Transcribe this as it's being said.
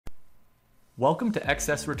Welcome to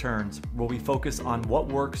Excess Returns, where we focus on what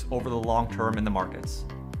works over the long term in the markets.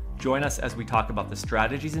 Join us as we talk about the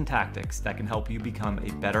strategies and tactics that can help you become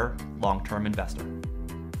a better long-term investor.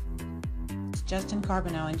 Justin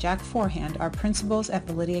Carbonneau and Jack Forehand are principals at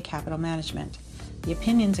Validia Capital Management. The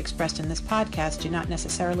opinions expressed in this podcast do not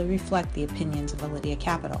necessarily reflect the opinions of Validia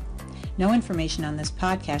Capital. No information on this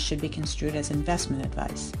podcast should be construed as investment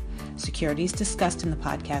advice. Securities discussed in the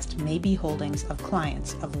podcast may be holdings of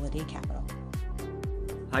clients of Validia Capital.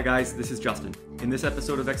 Hi guys, this is Justin. In this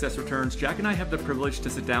episode of Excess Returns, Jack and I have the privilege to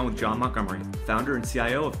sit down with John Montgomery, founder and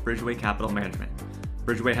CIO of Bridgeway Capital Management.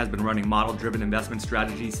 Bridgeway has been running model-driven investment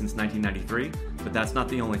strategies since 1993, but that's not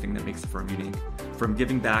the only thing that makes the firm unique. From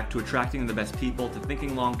giving back to attracting the best people to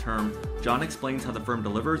thinking long-term, John explains how the firm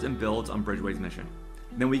delivers and builds on Bridgeway's mission.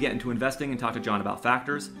 Then we get into investing and talk to John about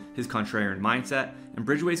factors, his contrarian mindset, and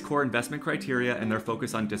Bridgeway's core investment criteria and their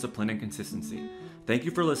focus on discipline and consistency. Thank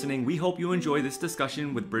you for listening. We hope you enjoy this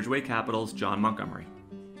discussion with Bridgeway Capital's John Montgomery.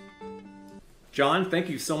 John, thank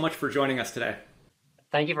you so much for joining us today.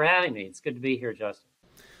 Thank you for having me. It's good to be here, Justin.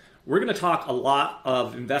 We're going to talk a lot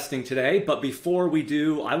of investing today, but before we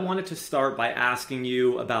do, I wanted to start by asking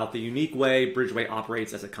you about the unique way Bridgeway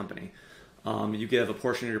operates as a company. You give a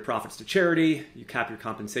portion of your profits to charity, you cap your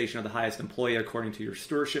compensation of the highest employee according to your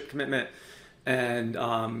stewardship commitment, and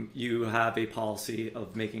you have a policy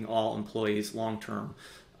of making all employees long-term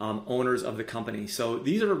owners of the company. So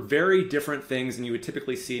these are very different things than you would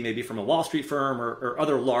typically see maybe from a Wall Street firm or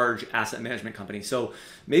other large asset management companies. So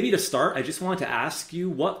maybe to start, I just wanted to ask you,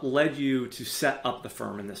 what led you to set up the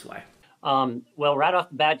firm in this way? Well, right off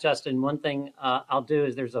the bat, Justin, one thing I'll do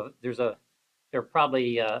is there are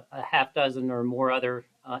probably a half dozen or more other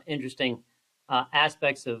interesting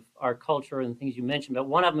aspects of our culture and things you mentioned, but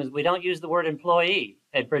one of them is we don't use the word employee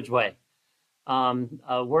at Bridgeway.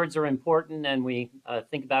 Words are important, and we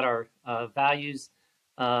think about our values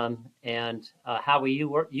and how we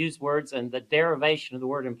use words, and the derivation of the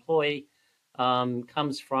word employee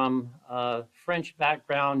comes from French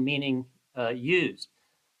background meaning used.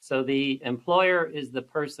 So the employer is the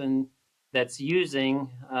person that's using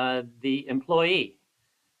the employee.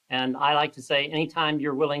 And I like to say, anytime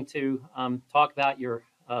you're willing to talk about your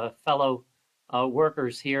fellow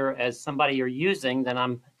workers here as somebody you're using, then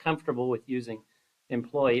I'm comfortable with using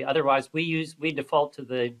employee. Otherwise, we default to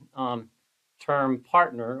the term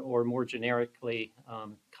partner, or more generically,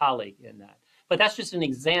 colleague in that. But that's just an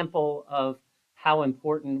example of how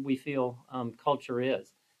important we feel culture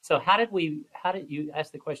is. So how did you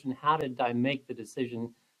ask the question, how did I make the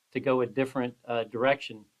decision to go a different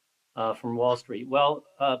direction from Wall Street? Well,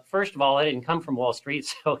 first of all, I didn't come from Wall Street,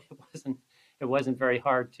 so it wasn't very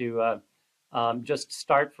hard to just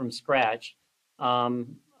start from scratch.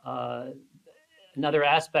 Another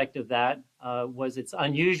aspect of that was it's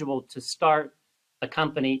unusual to start a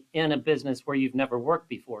company in a business where you've never worked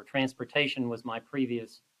before. Transportation was my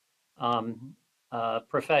previous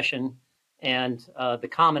profession, and the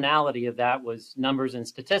commonality of that was numbers and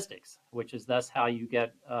statistics, which is thus how you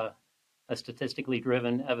get a statistically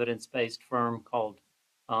driven, evidence-based firm called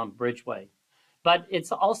Bridgeway. But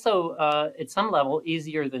it's also, at some level,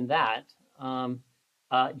 easier than that.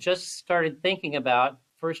 Just started thinking about,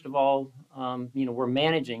 first of all, we're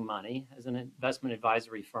managing money as an investment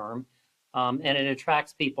advisory firm, and it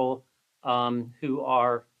attracts people who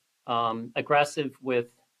are aggressive with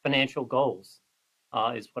financial goals,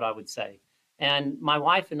 is what I would say. And my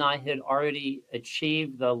wife and I had already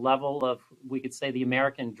achieved the level of, we could say, the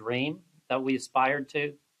American dream that we aspired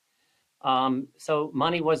to. So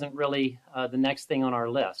money wasn't really the next thing on our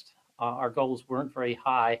list. Our goals weren't very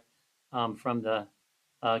high from the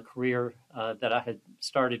career that I had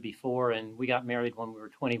started before, and we got married when we were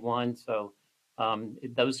 21. So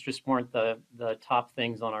those just weren't the top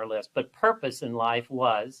things on our list. But purpose in life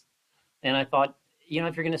was, and I thought, if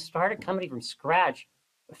you're going to start a company from scratch,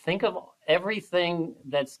 think of everything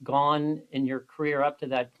that's gone in your career up to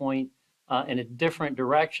that point in a different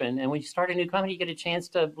direction. And when you start a new company, you get a chance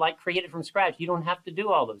to create it from scratch. You don't have to do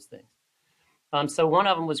all those things. So one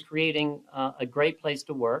of them was creating a great place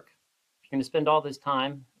to work. If you're going to spend all this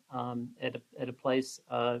time at a place,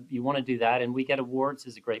 you want to do that. And we get awards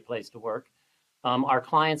as a great place to work. Our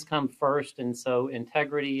clients come first. And so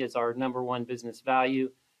integrity is our number one business value.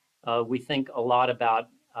 We think a lot about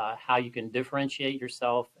how you can differentiate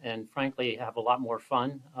yourself and, frankly, have a lot more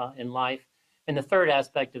fun in life. And the third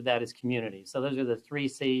aspect of that is community. So those are the three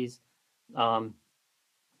C's: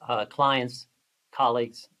 clients,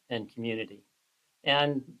 colleagues, and community.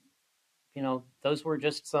 And, those were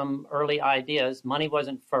just some early ideas. Money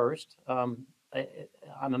wasn't first. I'm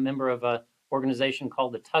a member of an organization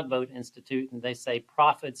called the Tugboat Institute, and they say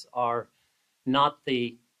profits are not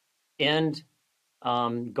the end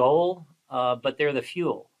goal, but they're the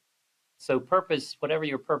fuel. So purpose, whatever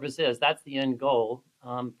your purpose is, that's the end goal.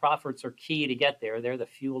 Profits are key to get there. They're the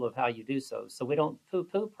fuel of how you do so. So we don't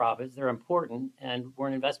poo-poo profits. They're important. And we're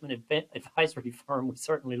an investment advisory firm. We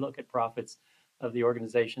certainly look at profits of the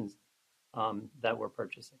organizations that we're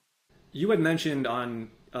purchasing. You had mentioned on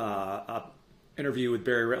a interview with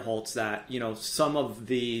Barry Ritholtz that, some of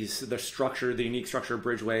the unique structure of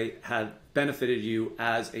Bridgeway had benefited you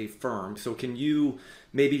as a firm. So can you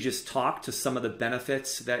maybe just talk to some of the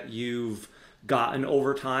benefits that you've gotten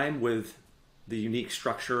over time with the unique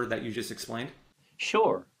structure that you just explained?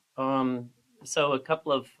 Sure. So a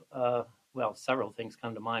couple of, several things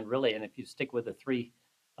come to mind, really. And if you stick with the three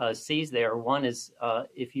C's there, one is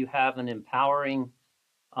if you have an empowering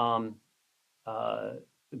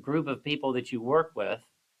group of people that you work with,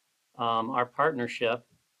 our partnership,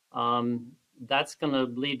 that's going to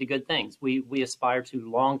lead to good things. We aspire to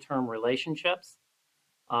long-term relationships,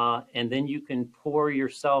 and then you can pour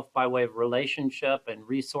yourself by way of relationship and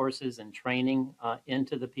resources and training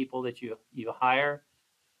into the people that you hire,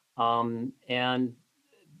 and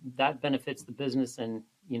that benefits the business in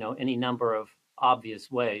any number of obvious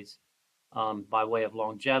ways, by way of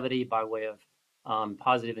longevity, by way of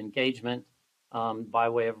positive engagement, by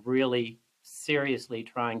way of really seriously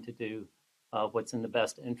trying to do what's in the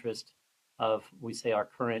best interest of, we say, our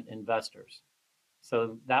current investors.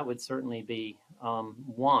 So that would certainly be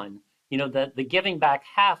one. The giving back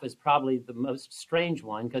half is probably the most strange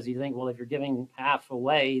one, because you think, well, if you're giving half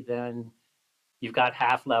away, then you've got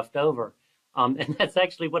half left over. And that's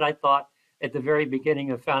actually what I thought at the very beginning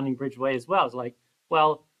of founding Bridgeway as well. It's like,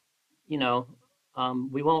 well, we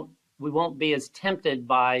won't be as tempted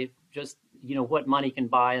by just what money can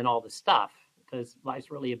buy and all the stuff, because life's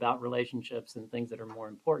really about relationships and things that are more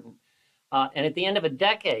important. And at the end of a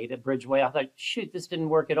decade at Bridgeway, I thought, shoot, this didn't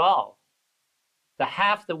work at all. The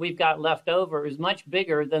half that we've got left over is much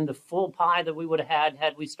bigger than the full pie that we would have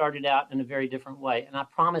had we started out in a very different way. And I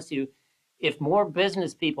promise you, if more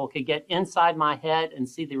business people could get inside my head and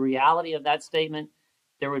see the reality of that statement,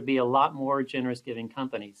 there would be a lot more generous giving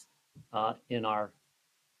companies in our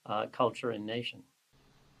culture and nation.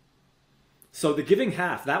 So the giving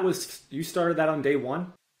half, you started that on day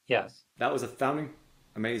one? Yes. That was a founding?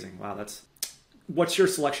 Amazing. Wow. What's your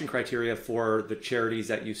selection criteria for the charities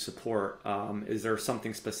that you support? Is there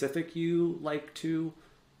something specific you like to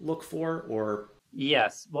look for, or?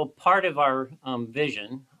 Yes. Well, part of our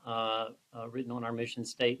vision, written on our mission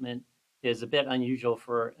statement, is a bit unusual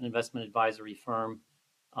for an investment advisory firm.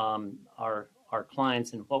 Our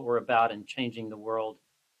clients and what we're about and changing the world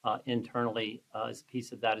internally is a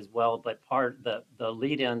piece of that as well. But the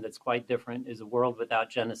lead-in that's quite different is a world without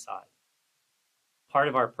genocide. Part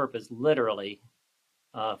of our purpose, literally,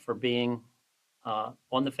 for being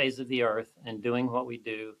on the face of the earth and doing what we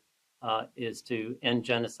do is to end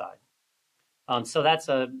genocide. So that's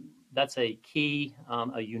a key,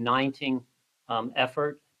 a uniting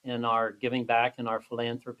effort in our giving back and our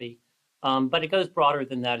philanthropy. But it goes broader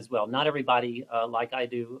than that as well. Not everybody, like I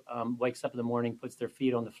do, wakes up in the morning, puts their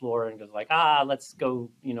feet on the floor and goes like, let's go,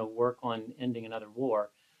 work on ending another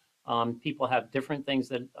war. People have different things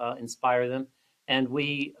that inspire them. And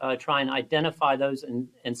we try and identify those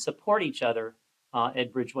and support each other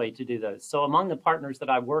at Bridgeway to do those. So among the partners that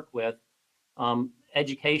I work with,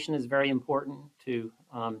 education is very important to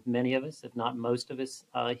many of us, if not most of us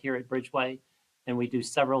here at Bridgeway. And we do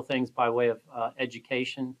several things by way of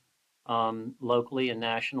education locally and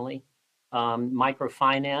nationally.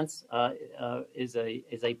 Microfinance is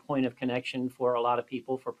a point of connection for a lot of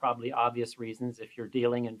people for probably obvious reasons. If you're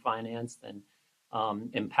dealing in finance, then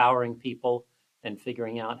empowering people and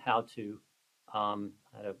figuring out how to, I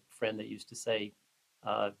had a friend that used to say,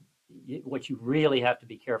 what you really have to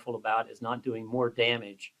be careful about is not doing more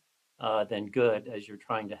damage than good as you're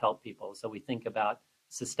trying to help people. So we think about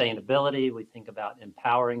sustainability, we think about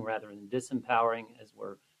empowering rather than disempowering as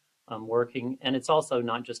we're working. And it's also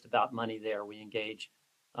not just about money there. We engage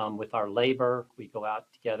with our labor. We go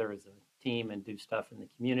out together as a team and do stuff in the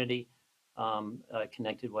community,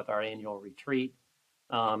 connected with our annual retreat.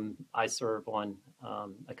 I serve on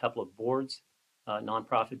a couple of boards,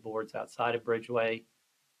 nonprofit boards outside of Bridgeway,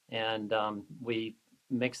 and we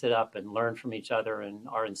mix it up and learn from each other and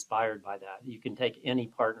are inspired by that. You can take any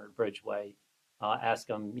partner at Bridgeway, ask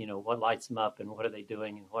them, what lights them up and what are they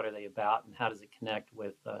doing and what are they about and how does it connect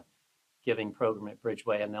with the giving program at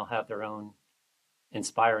Bridgeway, and they'll have their own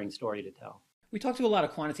inspiring story to tell. We talk to a lot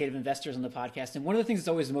of quantitative investors on the podcast, and one of the things that's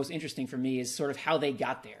always the most interesting for me is sort of how they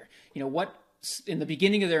got there. What in the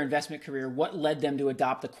beginning of their investment career, what led them to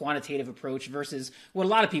adopt the quantitative approach versus what a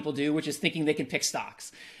lot of people do, which is thinking they can pick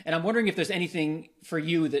stocks. And I'm wondering if there's anything for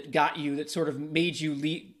you that sort of made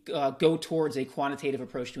you go towards a quantitative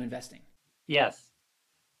approach to investing. Yes.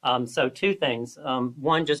 So two things.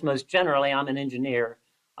 One, just most generally, I'm an engineer.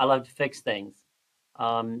 I love to fix things.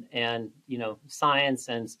 And, science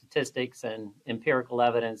and statistics and empirical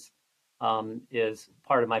evidence is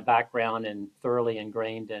part of my background and thoroughly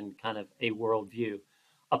ingrained in kind of a worldview.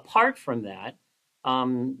 Apart from that,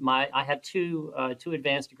 I have two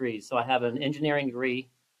advanced degrees. So I have an engineering degree,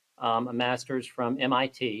 a master's from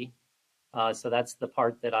MIT. So that's the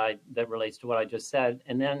part that relates to what I just said.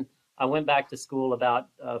 And then I went back to school about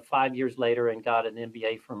 5 years later and got an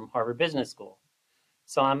MBA from Harvard Business School.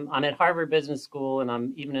 So I'm at Harvard Business School, and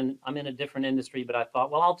I'm in a different industry, but I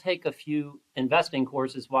thought, well, I'll take a few investing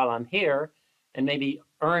courses while I'm here and maybe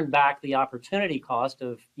earn back the opportunity cost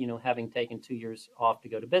of, having taken 2 years off to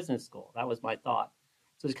go to business school. That was my thought.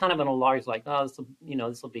 So it's kind of an large, like, oh,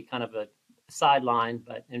 this will be kind of a sideline,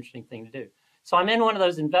 but interesting thing to do. So I'm in one of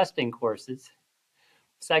those investing courses,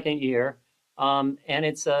 second year, and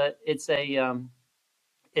it's a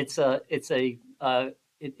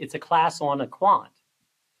class on a quant.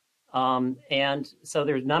 And so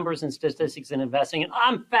there's numbers and statistics in investing, and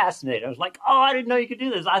I'm fascinated. I was like, oh, I didn't know you could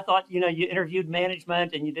do this. I thought, you interviewed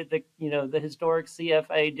management and you did the historic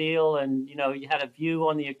CFA deal, and, you had a view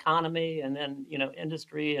on the economy and then,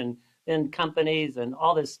 industry and then companies and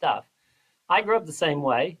all this stuff. I grew up the same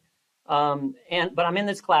way. But I'm in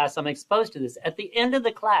this class, I'm exposed to this. At the end of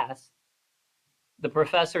the class, the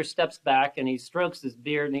professor steps back and he strokes his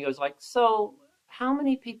beard and he goes like, so how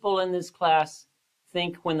many people in this class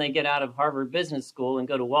think when they get out of Harvard Business School and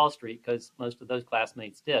go to Wall Street, because most of those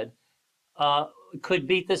classmates did, could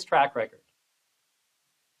beat this track record?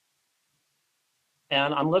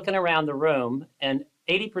 And I'm looking around the room and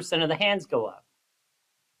 80% of the hands go up.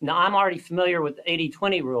 Now, I'm already familiar with the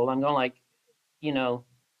 80-20 rule. I'm going like,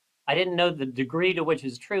 I didn't know the degree to which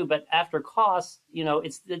is true, but after costs,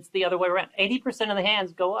 it's the other way around. 80% of the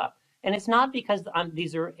hands go up. And it's not because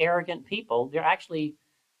these are arrogant people. They're actually,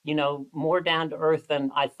 more down to earth than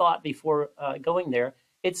I thought before going there.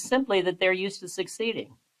 It's simply that they're used to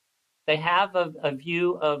succeeding. They have a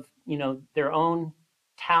view of, their own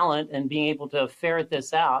talent and being able to ferret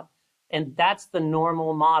this out. And that's the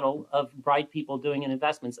normal model of bright people doing in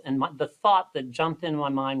investments. And the thought that jumped in my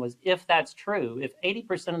mind was, if that's true, if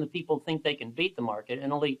 80% of the people think they can beat the market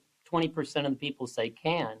and only 20% of the people say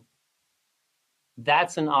can,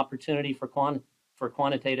 that's an opportunity for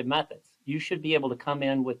quantitative methods. You should be able to come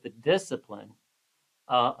in with the discipline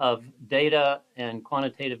of data and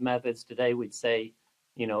quantitative methods. Today we'd say,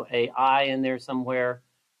 AI in there somewhere.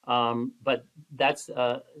 But that's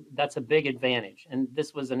a big advantage. And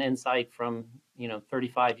this was an insight from,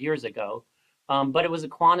 35 years ago. But it was a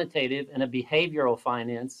quantitative and a behavioral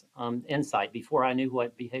finance insight before I knew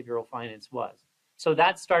what behavioral finance was. So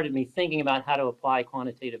that started me thinking about how to apply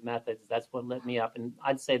quantitative methods. That's what lit me up. And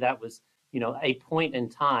I'd say that was, a point in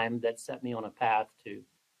time that set me on a path to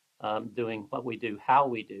doing what we do, how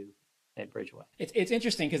we do at Bridgeway. It's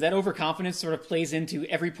interesting because that overconfidence sort of plays into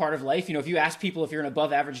every part of life. If you ask people if you're an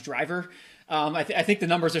above average driver, I think the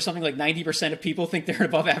numbers are something like 90% of people think they're an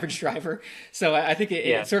above average driver. So I think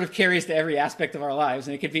it sort of carries to every aspect of our lives,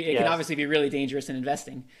 and it can obviously be really dangerous in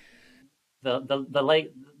investing. The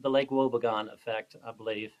Lake Wobegon effect, I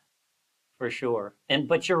believe, for sure.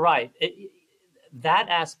 But you're right. That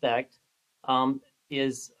aspect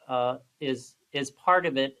is part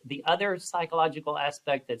of it. The other psychological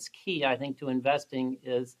aspect that's key, I think, to investing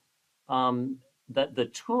is the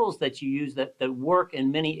tools that you use that work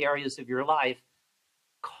in many areas of your life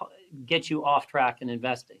get you off track in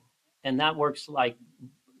investing. And that works like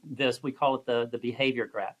this. We call it the behavior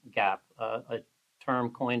gap, a term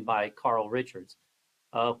coined by Carl Richards,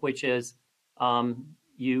 which is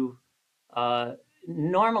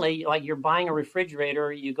normally, like, you're buying a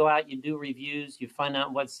refrigerator, you go out, you do reviews, you find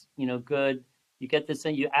out what's good. You get this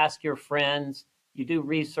in, you ask your friends, you do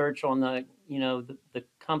research on the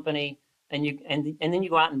company, and then you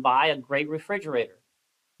go out and buy a great refrigerator.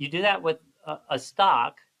 You do that with a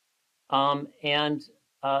stock, and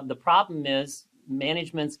the problem is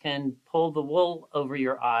managements can pull the wool over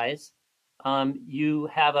your eyes. You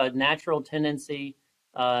have a natural tendency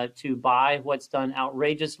to buy what's done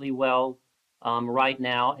outrageously well right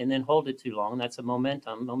now and then hold it too long. That's a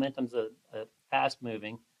momentum. Momentum's a fast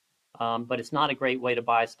moving. But it's not a great way to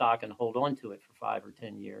buy stock and hold on to it for 5 or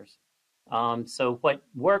 10 years. So what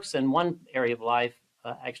works in one area of life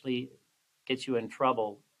actually gets you in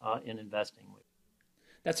trouble in investing.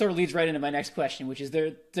 That sort of leads right into my next question, which is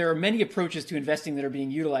there are many approaches to investing that are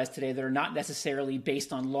being utilized today that are not necessarily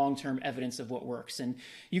based on long-term evidence of what works. And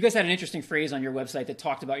you guys had an interesting phrase on your website that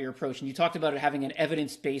talked about your approach, and you talked about it having an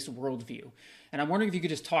evidence-based worldview. And I'm wondering if you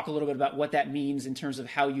could just talk a little bit about what that means in terms of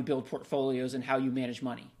how you build portfolios and how you manage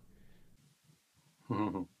money.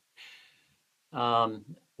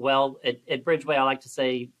 Well, at Bridgeway, I like to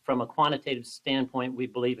say from a quantitative standpoint, we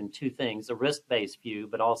believe in two things, a risk-based view,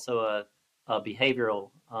 but also a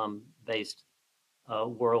behavioral based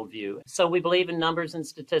worldview. So we believe in numbers and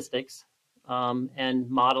statistics and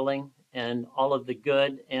modeling and all of the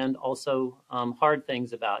good and also hard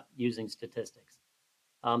things about using statistics.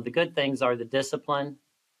 The good things are the discipline,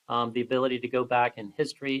 the ability to go back in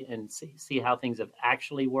history and see how things have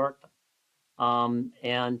actually worked. And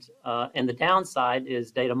the downside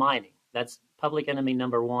is data mining. That's public enemy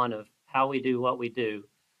number one of how we do what we do.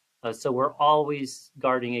 So we're always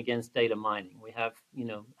guarding against data mining. We have,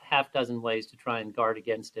 half dozen ways to try and guard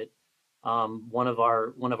against it. One of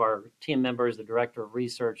our team members, the director of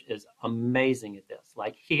research, is amazing at this.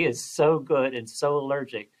 Like, he is so good and so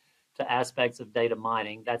allergic to aspects of data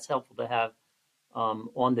mining. That's helpful to have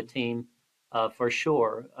on the team for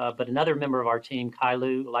sure. But another member of our team,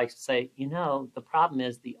 Kailu, likes to say, the problem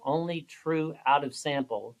is the only true out of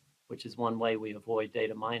sample, which is one way we avoid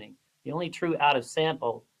data mining. The only true out of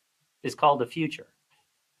sample is called the future.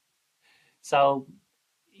 So,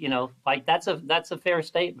 that's a fair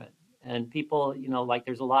statement. And people,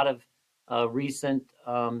 there's a lot of recent,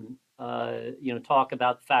 talk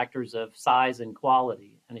about factors of size and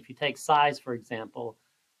quality. And if you take size, for example,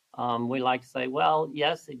 we like to say, well,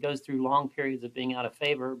 yes, it goes through long periods of being out of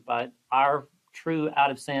favor, but our true out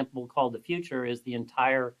of sample called the future is the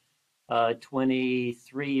entire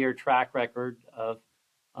 23-year track record of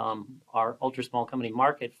our ultra small company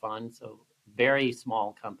market fund, so very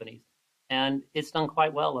small companies, and it's done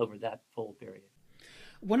quite well over that full period.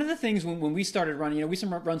 One of the things when we started running, we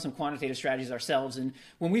run some quantitative strategies ourselves, and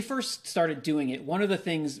when we first started doing it, one of the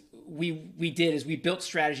things we did is we built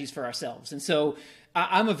strategies for ourselves. And so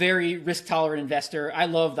I'm a very risk-tolerant investor. I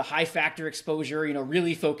love the high-factor exposure,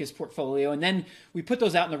 really focused portfolio. And then we put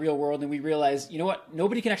those out in the real world and we realize,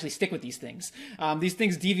 nobody can actually stick with these things. These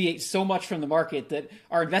things deviate so much from the market that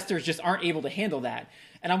our investors just aren't able to handle that.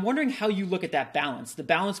 And I'm wondering how you look at that balance, the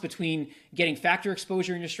balance between getting factor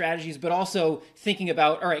exposure in your strategies, but also thinking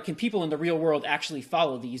about, all right, can people in the real world actually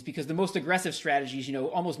follow these? Because the most aggressive strategies,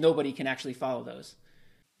 almost nobody can actually follow those.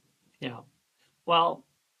 Yeah. Well,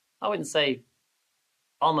 I wouldn't say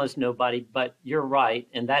almost nobody, but you're right.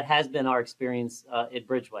 And that has been our experience at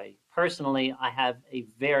Bridgeway. Personally, I have a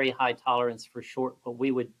very high tolerance for what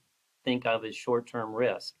we would think of as short-term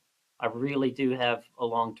risk. I really do have a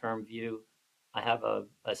long-term view. I have a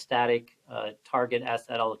static target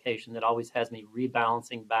asset allocation that always has me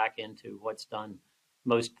rebalancing back into what's done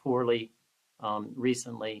most poorly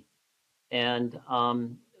recently. And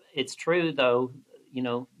it's true, though,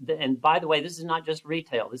 and by the way, this is not just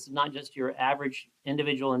retail. This is not just your average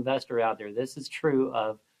individual investor out there. This is true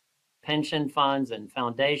of pension funds and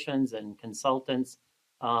foundations and consultants.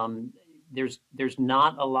 There's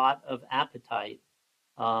not a lot of appetite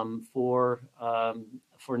for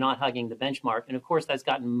not hugging the benchmark. And of course, that's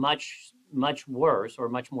gotten much, much worse or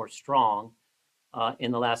much more strong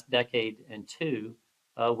in the last decade and two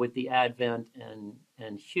with the advent and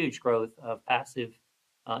huge growth of passive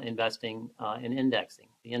investing and indexing.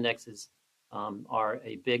 The indexes are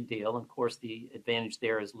a big deal. Of course, the advantage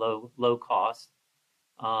there is low cost,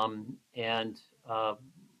 and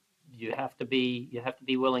you have to be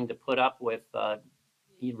willing to put up with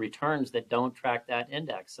returns that don't track that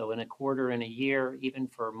index. So in a quarter, in a year, even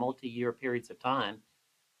for multi-year periods of time,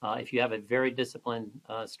 if you have a very disciplined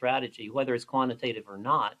strategy, whether it's quantitative or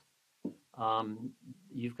not,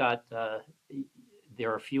 you've got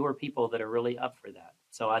there are fewer people that are really up for that.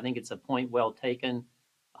 So I think it's a point well taken.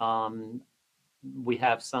 We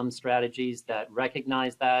have some strategies that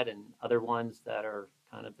recognize that, and other ones that are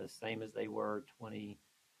kind of the same as they were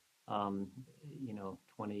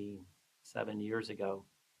 27 years ago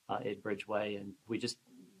at Bridgeway, and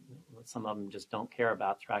some of them just don't care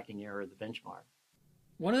about tracking error of the benchmark.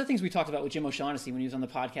 One of the things we talked about with Jim O'Shaughnessy when he was on the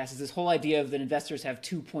podcast is this whole idea of that investors have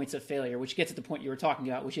 2 points of failure, which gets at the point you were talking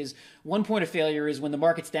about, which is one point of failure is when the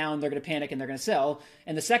market's down, they're going to panic and they're going to sell.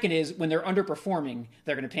 And the second is when they're underperforming,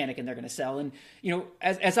 they're going to panic and they're going to sell. And,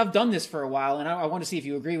 as I've done this for a while, and I want to see if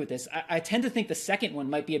you agree with this, I tend to think the second one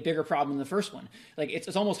might be a bigger problem than the first one. Like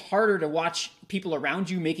it's almost harder to watch people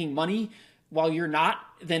around you making money while you're not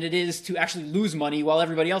than it is to actually lose money while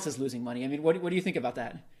everybody else is losing money. I mean, what do you think about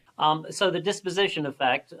that? So the disposition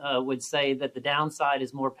effect would say that the downside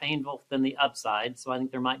is more painful than the upside. So I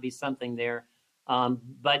think there might be something there.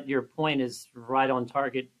 But your point is right on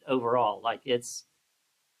target overall. Like it's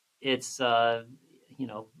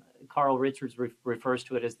Carl Richards refers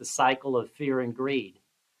to it as the cycle of fear and greed.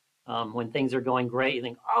 When things are going great, you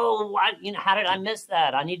think, oh, how did I miss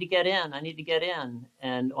that? I need to get in.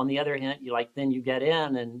 And on the other hand, then you get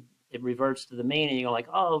in and it reverts to the mean and you're like,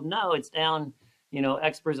 oh no, it's down,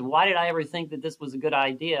 X%. Why did I ever think that this was a good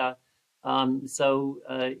idea?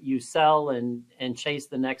 So you sell and chase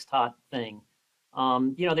the next hot thing.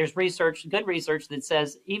 There's good research that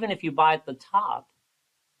says even if you buy at the top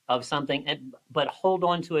of something, but hold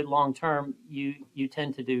on to it long term, you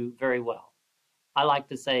tend to do very well. I like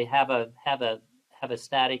to say have a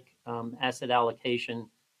static asset allocation,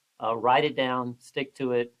 write it down, stick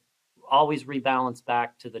to it, always rebalance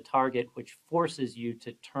back to the target, which forces you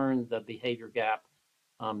to turn the behavior gap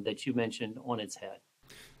that you mentioned on its head.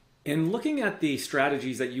 In looking at the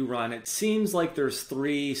strategies that you run, it seems like there's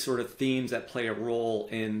three sort of themes that play a role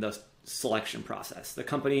in the selection process: the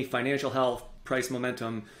company, financial health, price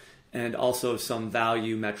momentum, and also some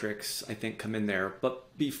value metrics, I think, come in there.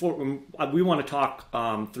 But before we want to talk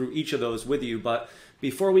through each of those with you, but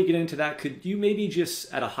before we get into that, could you maybe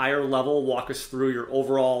just at a higher level walk us through your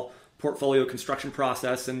overall portfolio construction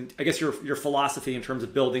process and I guess your philosophy in terms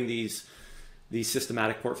of building these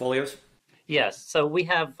systematic portfolios? Yes. So we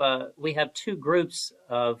have two groups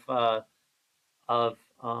of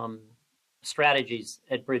strategies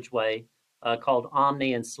at Bridgeway. Called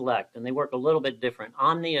Omni and Select, and they work a little bit different.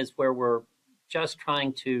 Omni is where we're just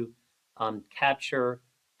trying to capture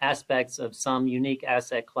aspects of some unique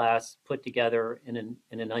asset class put together in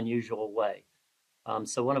an unusual way.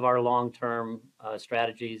 So one of our long-term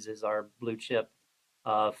strategies is our blue chip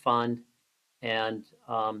fund, and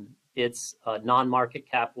it's non-market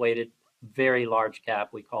cap weighted, very large cap,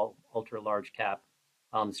 we call ultra large cap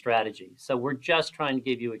strategy. So we're just trying to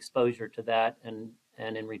give you exposure to that, and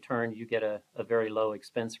in return, you get a very low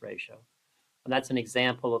expense ratio. And that's an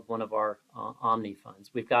example of one of our Omni funds.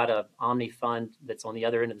 We've got an Omni fund that's on the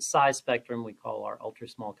other end of the size spectrum. We call our ultra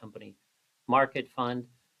small company market fund.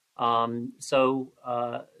 So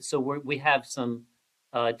we have some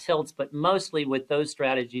tilts, but mostly with those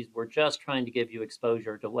strategies, we're just trying to give you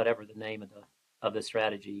exposure to whatever the name of the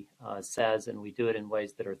strategy says, and we do it in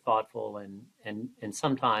ways that are thoughtful, and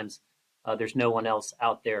sometimes there's no one else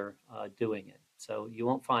out there doing it. So you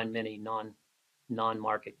won't find many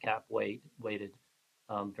non-market cap weighted,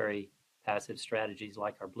 very passive strategies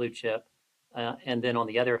like our blue chip. And then on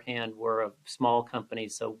the other hand, we're a small company,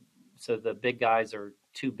 so the big guys are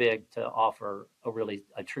too big to offer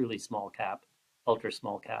a truly small cap, ultra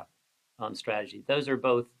small cap strategy. Those are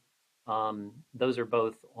both on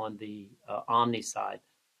the Omni side.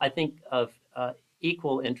 I think of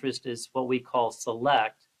equal interest is what we call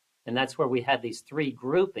Select. And that's where we had these three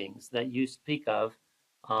groupings that you speak of: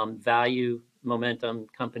 value, momentum,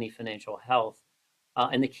 company, financial health.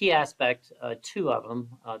 And the key aspect, two of them,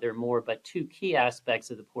 there are more, but two key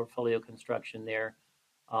aspects of the portfolio construction there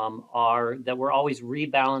are that we're always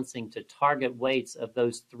rebalancing to target weights of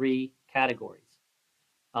those three categories.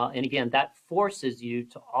 And again, that forces you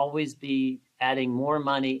to always be adding more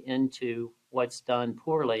money into what's done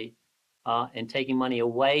poorly and taking money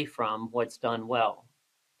away from what's done well.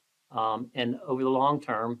 And over the long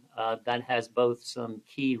term, that has both some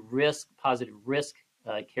key positive risk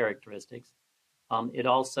characteristics. It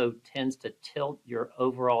also tends to tilt your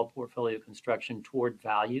overall portfolio construction toward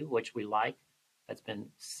value, which we like. That's been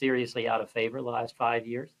seriously out of favor the last 5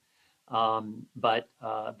 years. But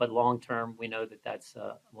long term, we know that that's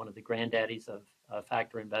one of the granddaddies of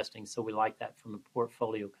factor investing. So we like that from a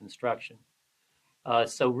portfolio construction.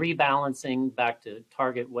 So rebalancing back to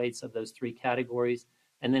target weights of those three categories.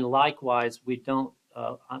 And then likewise,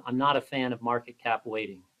 I'm not a fan of market cap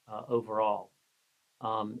weighting overall.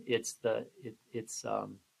 It's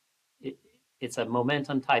a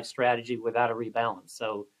momentum type strategy without a rebalance.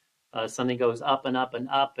 So something goes up and up and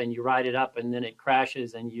up, and you ride it up, and then it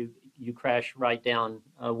crashes, and you crash right down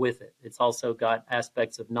with it. It's also got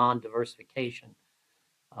aspects of non-diversification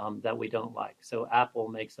that we don't like. So Apple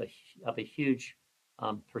makes up a huge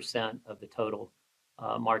percent of the total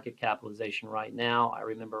market capitalization right now. I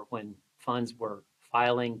remember when funds were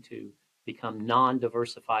filing to become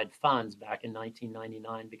non-diversified funds back in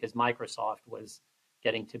 1999 because Microsoft was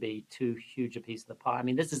getting to be too huge a piece of the pie. I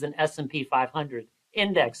mean, this is an S&P 500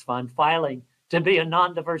 index fund filing to be a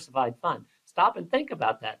non-diversified fund. Stop and think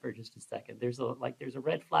about that for just a second. There's a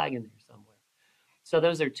red flag in there somewhere. So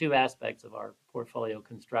those are two aspects of our portfolio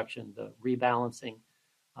construction: the rebalancing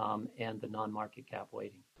and the non-market cap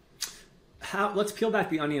weighting. let's peel back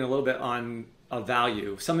the onion a little bit on a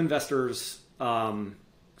value. Some investors,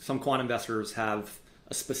 some quant investors have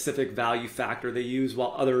a specific value factor they use,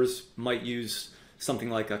 while others might use something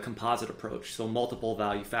like a composite approach, so multiple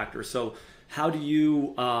value factors. So how do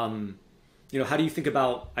you, how do you think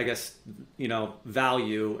about, I guess,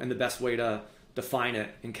 value and the best way to define it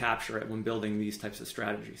and capture it when building these types of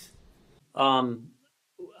strategies?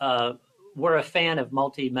 We're a fan of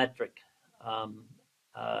multi-metric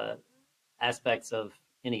aspects of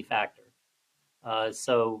any factor.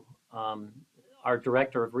 So our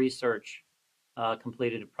director of research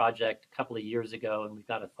completed a project a couple of years ago, and we've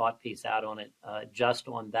got a thought piece out on it just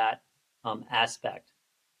on that aspect.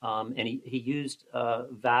 And he used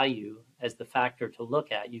value as the factor to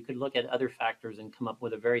look at. You could look at other factors and come up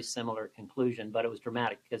with a very similar conclusion, but it was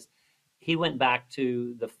dramatic because he went back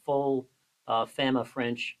to the full Fama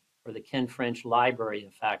French or the Ken French library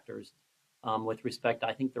of factors with respect.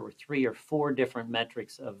 I think there were 3 or 4 different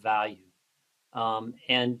metrics of value.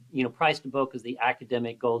 And price to book is the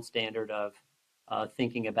academic gold standard of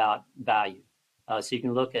thinking about value. So you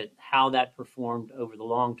can look at how that performed over the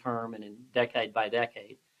long term and in decade by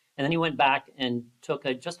decade. And then he went back and took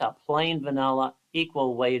just a plain vanilla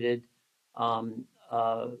equal weighted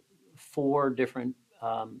 4 different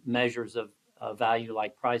measures of value,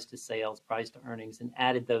 like price to sales, price to earnings, and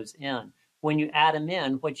added those in. When you add them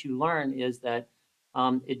in, what you learn is that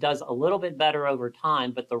it does a little bit better over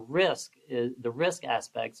time, but the risk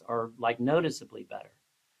aspects are like noticeably better.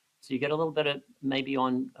 So you get a little bit of maybe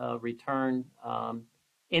on return.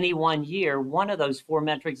 Any one year, one of those 4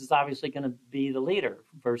 metrics is obviously going to be the leader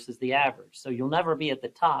versus the average. So you'll never be at the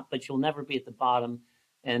top, but you'll never be at the bottom.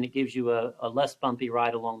 And it gives you a less bumpy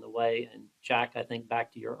ride along the way. And Jack, I think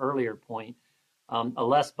back to your earlier point, a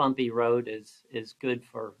less bumpy road is good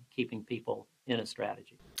for keeping people in a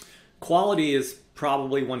strategy. Quality is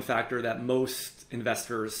probably one factor that most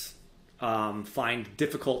investors find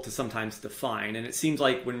difficult to sometimes define. And it seems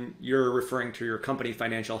like when you're referring to your company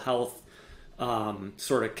financial health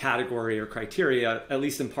sort of category or criteria, at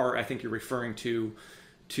least in part, I think you're referring to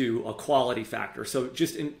a quality factor. So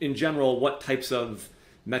just in general, what types of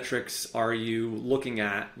metrics are you looking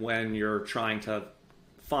at when you're trying to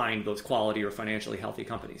find those quality or financially healthy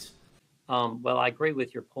companies? Well, I agree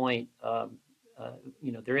with your point.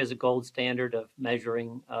 There is a gold standard of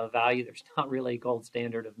measuring value. There's not really a gold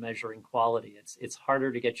standard of measuring quality. It's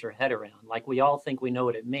harder to get your head around. Like, we all think we know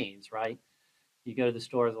what it means, right? You go to the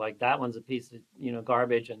stores, like, that one's a piece of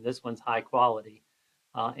garbage and this one's high quality,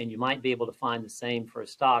 and you might be able to find the same for a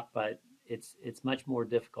stock, but it's much more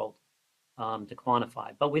difficult to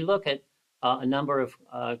quantify. But we look at a number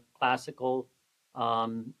of classical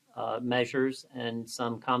measures and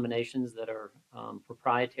some combinations that are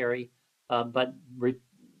proprietary. But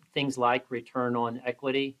things like return on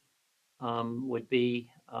equity would be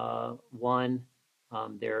one.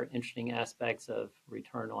 There are interesting aspects of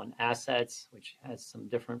return on assets, which has some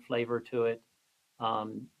different flavor to it.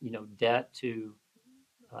 Debt to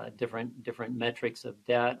different metrics of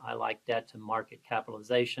debt. I like debt to market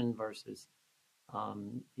capitalization versus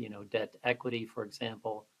debt to equity, for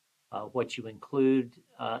example. What you include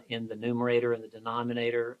in the numerator and the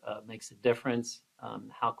denominator makes a difference.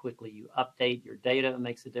 How quickly you update your data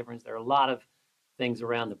makes a difference. There are a lot of things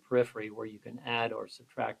around the periphery where you can add or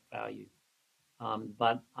subtract value.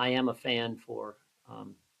 But I am a fan for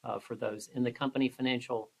those. In the company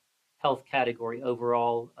financial health category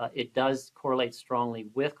overall, it does correlate strongly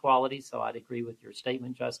with quality, so I'd agree with your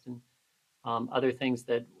statement, Justin. Other things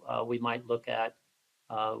that we might look at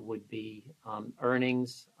would be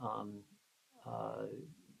earnings,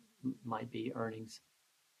 might be earnings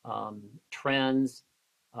trends,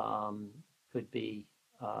 could be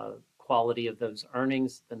quality of those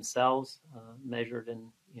earnings themselves, measured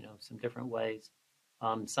in some different ways.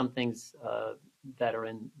 Some things that are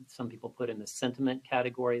in, some people put in the sentiment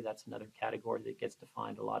category. That's another category that gets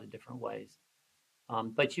defined a lot of different ways.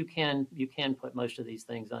 But you can put most of these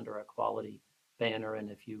things under a quality banner, and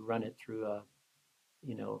if you run it through a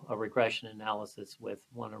regression analysis with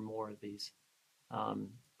one or more of these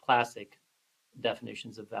classic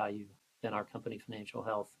definitions of value, then our company financial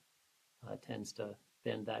health tends to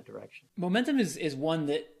bend that direction. Momentum is one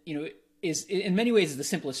that is in many ways is the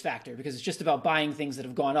simplest factor, because it's just about buying things that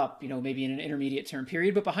have gone up, maybe in an intermediate term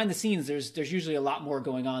period. But behind the scenes, there's usually a lot more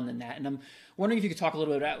going on than that. And I'm wondering if you could talk a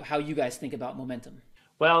little bit about how you guys think about momentum.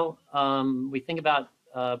 Well, we think about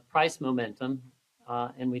price momentum,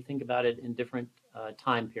 and we think about it in different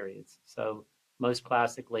time periods. So most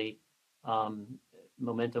classically,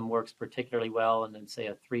 momentum works particularly well in, say,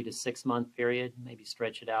 a 3 to 6 month period, maybe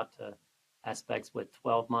stretch it out to aspects with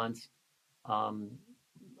 12 months.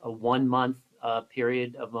 a 1 month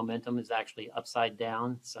period of momentum is actually upside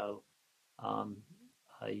down. So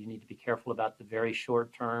you need to be careful about the very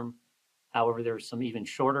short term. However, there are some even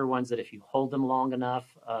shorter ones that if you hold them long enough,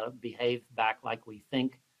 behave back like we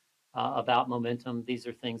think about momentum. These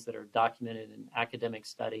are things that are documented in academic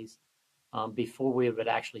studies. Before we would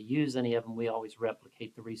actually use any of them, we always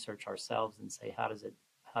replicate the research ourselves and say,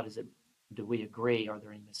 do we agree? Are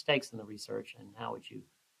there any mistakes in the research, and how would you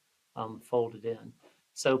fold it in?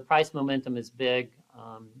 So price momentum is big.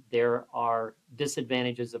 There are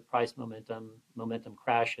disadvantages of price momentum. Momentum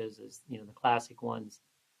crashes is, the classic ones.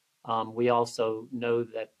 We also know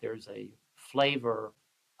that there's a flavor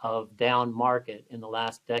of down market in the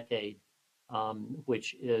last decade,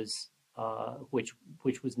 which was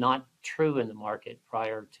not true in the market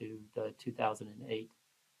prior to the 2008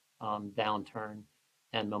 downturn.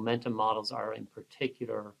 And momentum models are in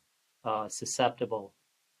particular susceptible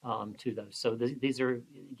to those. So it gives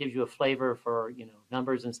you a flavor for,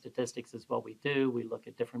 numbers and statistics is what we do. We look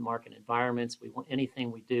at different market environments.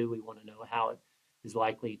 Anything we do, we want to know how it is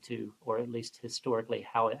likely to, or at least historically,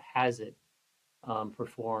 how it has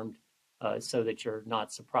performed, so that you're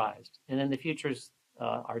not surprised. And in the futures,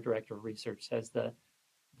 our director of research says the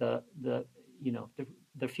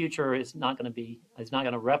future is not going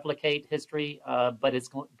to replicate history, but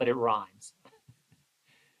it rhymes.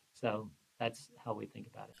 So that's how we think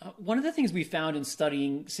about it. One of the things we found in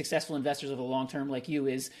studying successful investors over the long term, like you,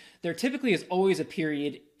 is there typically is always a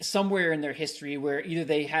period somewhere in their history where either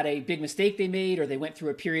they had a big mistake they made, or they went through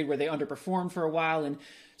a period where they underperformed for a while, and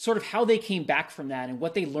sort of how they came back from that and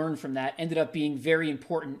what they learned from that ended up being very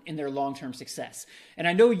important in their long-term success. And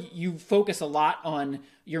I know you focus a lot on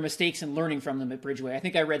your mistakes and learning from them at Bridgeway. I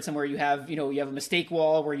think I read somewhere you have a mistake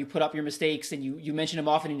wall where you put up your mistakes, and you mention them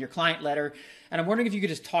often in your client letter. And I'm wondering if you could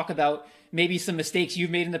just talk about maybe some mistakes you've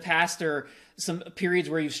made in the past, or some periods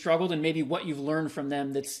where you've struggled, and maybe what you've learned from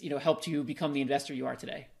them that's helped you become the investor you are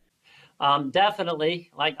today. Definitely.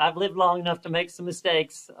 Like, I've lived long enough to make some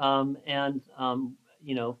mistakes, not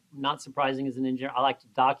surprising as an engineer, I like to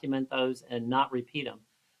document those and not repeat them.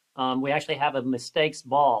 We actually have a mistakes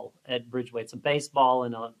ball at Bridgeway. It's a baseball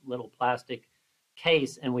in a little plastic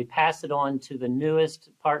case, and we pass it on to the newest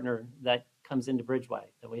partner that comes into Bridgeway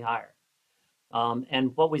that we hire.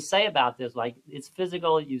 And what we say about this, like, it's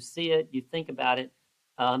physical, you see it, you think about it.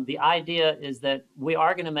 The idea is that we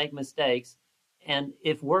are going to make mistakes, and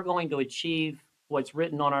if we're going to achieve what's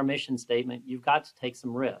written on our mission statement, you've got to take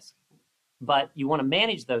some risk. But you want to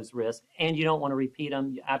manage those risks, and you don't want to repeat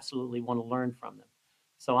them. You absolutely want to learn from them.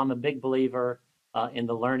 So I'm a big believer in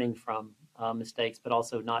the learning from mistakes, but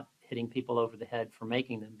also not hitting people over the head for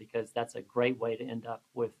making them, because that's a great way to end up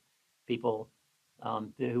with people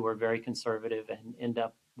who are very conservative and end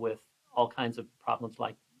up with all kinds of problems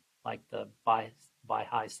like the buy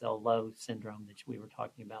high, sell low syndrome that we were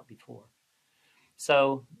talking about before.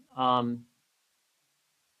 So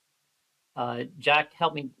Jack,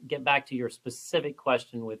 help me get back to your specific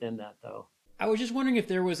question within that, though. I was just wondering if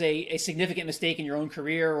there was a significant mistake in your own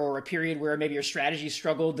career, or a period where maybe your strategy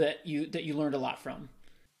struggled that you learned a lot from.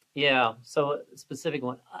 Yeah, so a specific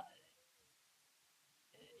one.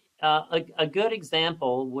 A good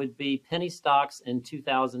example would be penny stocks in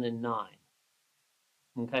 2009.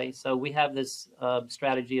 Okay, so we have this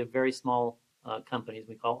strategy of very small companies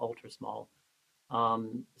we call ultra small.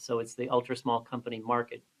 So it's the ultra small company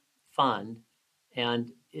market fund,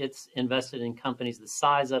 and it's invested in companies the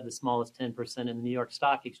size of the smallest 10% in the New York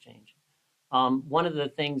Stock Exchange. One of the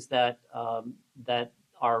things that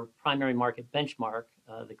our primary market benchmark,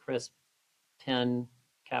 the CRSP 10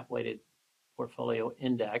 cap-weighted portfolio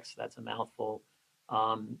index, that's a mouthful,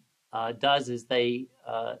 does is they're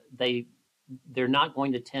not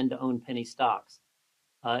going to tend to own penny stocks.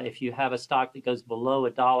 If you have a stock that goes below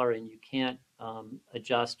 $1 and you can't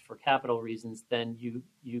adjust for capital reasons, then you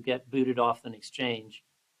get booted off an exchange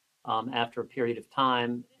after a period of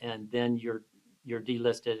time, and then you're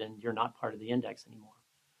delisted and you're not part of the index anymore.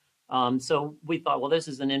 So we thought, well, this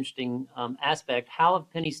is an interesting aspect. How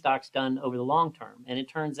have penny stocks done over the long term? And it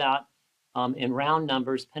turns out, in round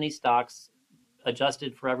numbers, penny stocks,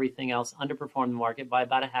 adjusted for everything else, underperform the market by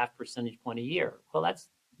about a 0.5 percentage point a year. Well, that's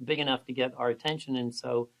big enough to get our attention. And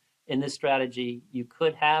so in this strategy, you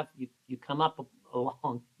could have, you come up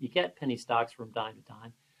along, you get penny stocks from time to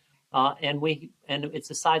time. And it's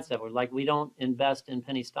a sidestep. We don't invest in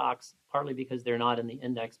penny stocks, partly because they're not in the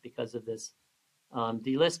index because of this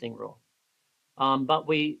delisting rule. But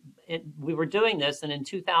we were doing this, and in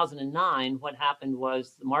 2009, what happened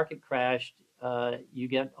was the market crashed. You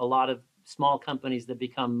get a lot of small companies that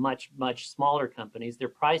become much, much smaller companies. Their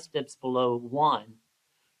price dips below 1,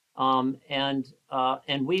 And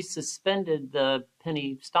we suspended the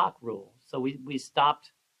penny stock rule. So we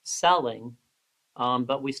stopped selling,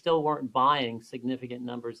 but we still weren't buying significant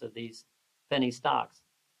numbers of these penny stocks.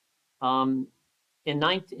 In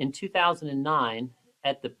 2009,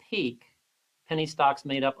 at the peak, penny stocks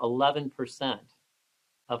made up 11%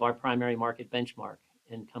 of our primary market benchmark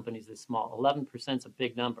in companies this small. 11% is a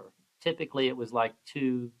big number. Typically, it was like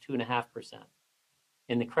 2.5%.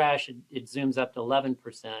 In the crash, it zooms up to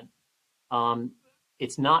 11%.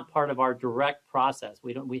 It's not part of our direct process.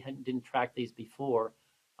 We didn't track these before.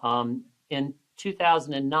 In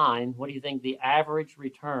 2009, what do you think the average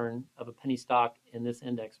return of a penny stock in this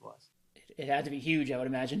index was? It had to be huge, I would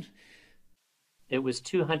imagine. It was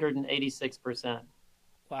 286%.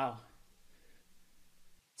 Wow.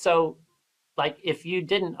 So, like, if you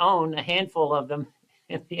didn't own a handful of them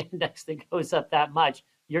in the index that goes up that much,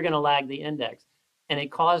 you're going to lag the index. And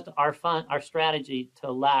it caused our strategy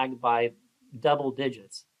to lag by double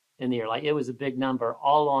digits in the year. Like, it was a big number,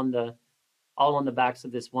 all on the backs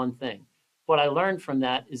of this one thing. What I learned from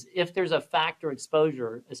that is if there's a factor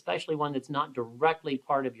exposure, especially one that's not directly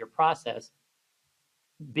part of your process,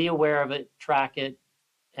 be aware of it, track it,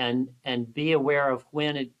 and be aware of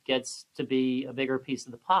when it gets to be a bigger piece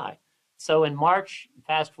of the pie. So in March,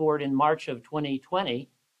 fast forward in March of 2020,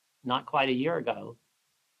 not quite a year ago,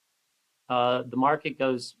 the market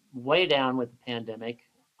goes way down with the pandemic.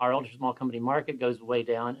 Our ultra small company market goes way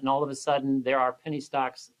down, and all of a sudden there are penny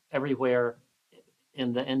stocks everywhere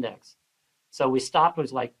in the index. So we stopped, it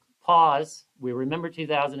was like pause. We remember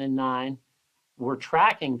 2009. We're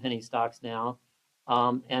tracking penny stocks now.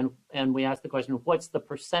 And we asked the question, what's the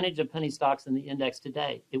percentage of penny stocks in the index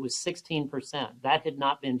today? It was 16%. That had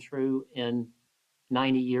not been true in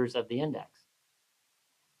 90 years of the index.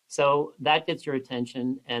 So that gets your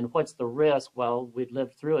attention. And what's the risk? Well, we'd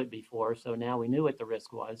lived through it before, so now we knew what the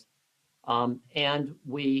risk was. And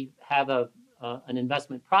we have an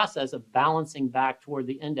investment process of balancing back toward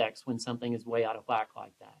the index when something is way out of whack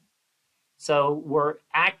like that. So we're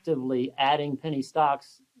actively adding penny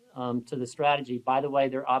stocks to the strategy. By the way,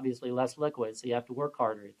 they're obviously less liquid, so you have to work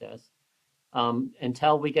harder at this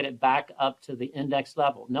until we get it back up to the index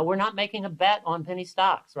level. No, we're not making a bet on penny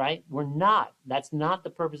stocks, right? We're not. That's not the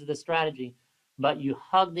purpose of the strategy. But you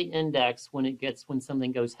hug the index when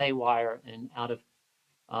something goes haywire and out of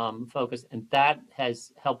focus, and that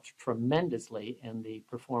has helped tremendously in the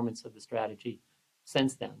performance of the strategy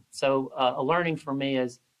since then. So a learning for me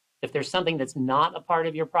is if there's something that's not a part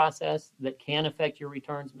of your process that can affect your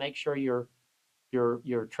returns, make sure you're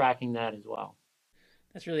tracking that as well.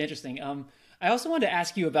 That's really interesting. I also wanted to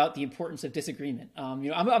ask you about the importance of disagreement. I'm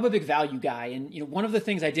a big value guy, and one of the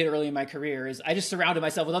things I did early in my career is I just surrounded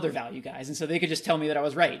myself with other value guys, and so they could just tell me that I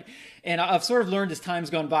was right. And I've sort of learned as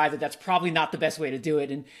time's gone by that that's probably not the best way to do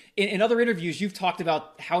it. And in other interviews, you've talked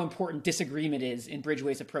about how important disagreement is in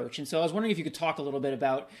Bridgeway's approach. And so I was wondering if you could talk a little bit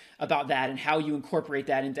about that and how you incorporate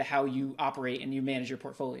that into how you operate and you manage your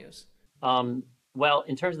portfolios. Well,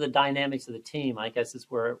 in terms of the dynamics of the team, I guess is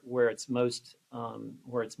where it's most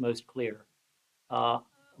clear.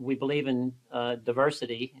 We believe in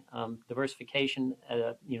diversity, diversification at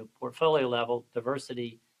a portfolio level,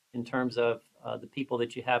 diversity in terms of the people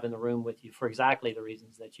that you have in the room with you for exactly the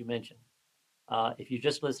reasons that you mentioned. If you're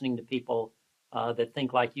just listening to people that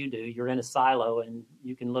think like you do, you're in a silo, and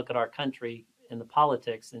you can look at our country and the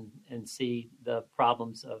politics and see the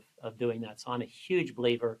problems of doing that. So I'm a huge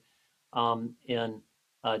believer in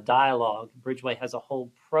dialogue. Bridgeway has a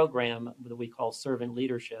whole program that we call servant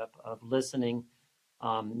leadership of listening,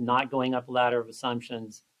 not going up a ladder of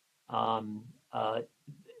assumptions.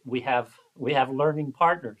 We have learning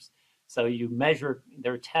partners. So you measure,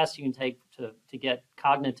 there are tests you can take to get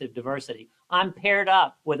cognitive diversity. I'm paired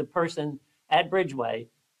up with a person at Bridgeway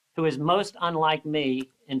who is most unlike me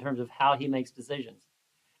in terms of how he makes decisions.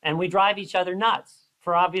 And we drive each other nuts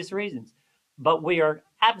for obvious reasons. But we are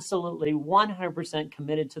absolutely 100%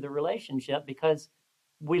 committed to the relationship because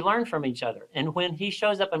we learn from each other. And when he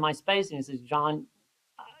shows up in my space and he says, John,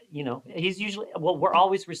 he's usually, we're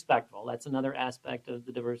always respectful. That's another aspect of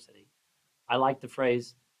the diversity. I like the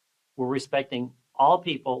phrase, we're respecting all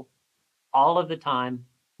people, all of the time,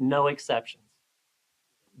 no exceptions.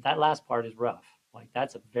 That last part is rough. Like,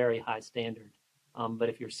 that's a very high standard. But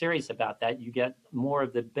if you're serious about that, you get more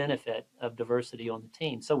of the benefit of diversity on the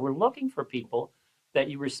team. So we're looking for people that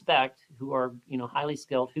you respect, who are, highly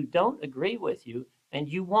skilled, who don't agree with you, and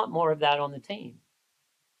you want more of that on the team.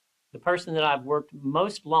 The person that I've worked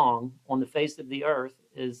most long on the face of the earth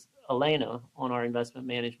is Elena on our investment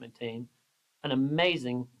management team, an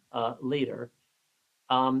amazing leader.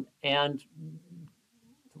 And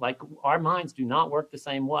Like our minds do not work the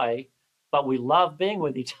same way, but we love being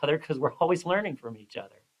with each other because we're always learning from each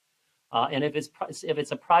other. And if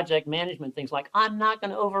it's a project management thing, like I'm not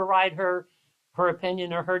going to override her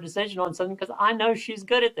opinion or her decision on something because I know she's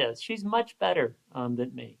good at this. She's much better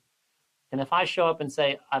than me. And if I show up and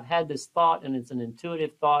say, I've had this thought and it's an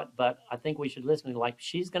intuitive thought, but I think we should listen to, like,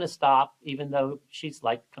 she's going to stop, even though she's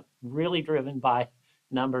like really driven by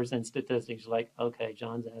numbers and statistics. Like, okay,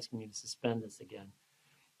 John's asking me to suspend this again.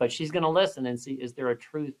 But she's going to listen and see, is there a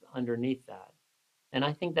truth underneath that? And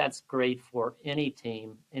I think that's great for any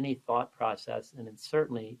team, any thought process, and it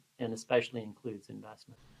certainly and especially includes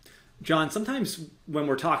investment. John, sometimes when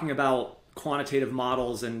we're talking about quantitative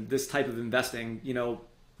models and this type of investing,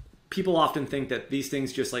 people often think that these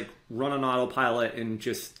things just like run on autopilot and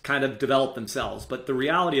just kind of develop themselves. But the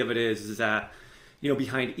reality of it is that,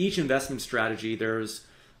 behind each investment strategy, there's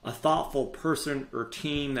a thoughtful person or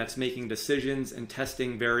team that's making decisions and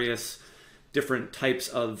testing various different types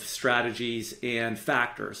of strategies and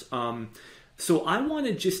factors. So I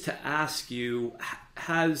wanted just to ask you,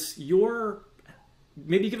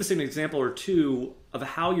 maybe give us an example or two of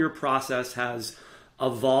how your process has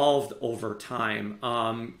evolved over time.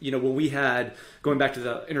 When we had, going back to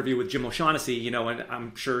the interview with Jim O'Shaughnessy, and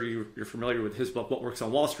I'm sure you're familiar with his book, What Works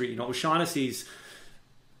on Wall Street, O'Shaughnessy's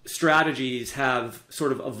strategies have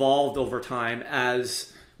sort of evolved over time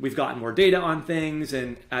as we've gotten more data on things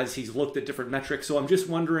and as he's looked at different metrics. So I'm just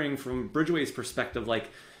wondering from Bridgeway's perspective, like,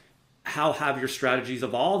 how have your strategies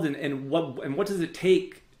evolved and what does it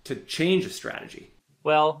take to change a strategy?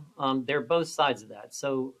 Well, there are both sides of that.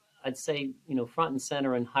 So I'd say, front and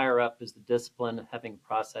center and higher up is the discipline of having a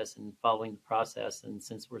process and following the process. And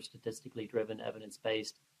since we're statistically driven,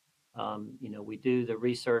 evidence-based, we do the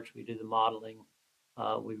research, we do the modeling,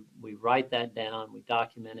 we write that down, we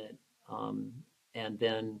document it, and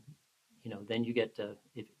then you get to,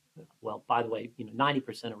 by the way,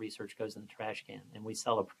 90% of research goes in the trash can, and we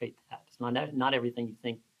celebrate that. It's not everything you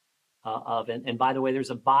think of. And by the way, there's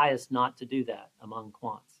a bias not to do that among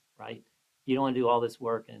quants, right? You don't want to do all this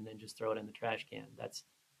work and then just throw it in the trash can. That's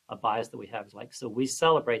a bias that we have. So we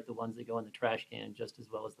celebrate the ones that go in the trash can just as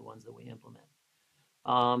well as the ones that we implement.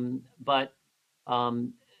 But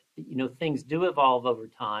things do evolve over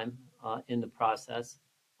time in the process.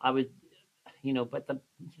 But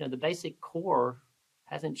the basic core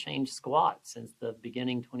hasn't changed squat since the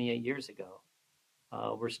beginning 28 years ago.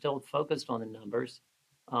 We're still focused on the numbers.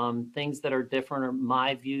 Things that are different are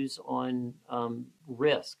my views on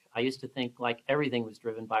risk. I used to think like everything was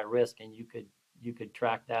driven by risk, and you could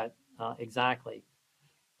track that exactly.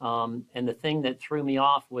 And the thing that threw me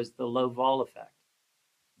off was the low vol effect.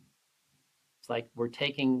 It's like we're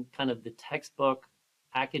taking kind of the textbook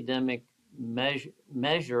academic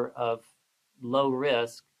measure of low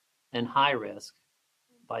risk and high risk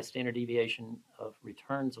by standard deviation of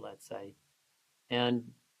returns, let's say, and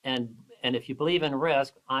if you believe in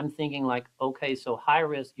risk, I'm thinking like, okay, so high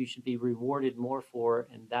risk you should be rewarded more for,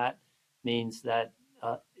 and that means that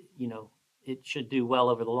it should do well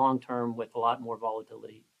over the long term with a lot more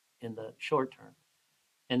volatility in the short term,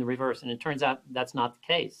 and the reverse. And it turns out that's not the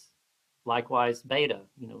case. Likewise, beta,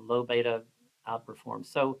 low beta outperforms.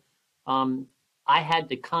 So I had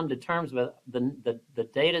to come to terms with the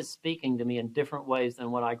data speaking to me in different ways than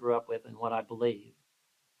what I grew up with and what I believe.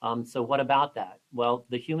 So what about that? Well,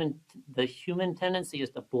 the human tendency is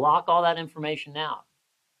to block all that information out.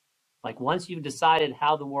 Like once you've decided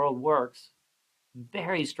how the world works,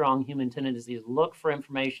 very strong human tendency is look for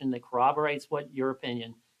information that corroborates what your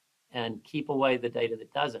opinion and keep away the data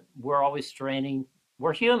that doesn't. We're always straining.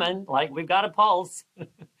 We're human, like we've got a pulse,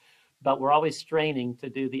 but we're always straining to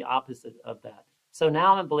do the opposite of that. So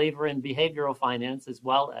now I'm a believer in behavioral finance as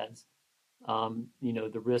well as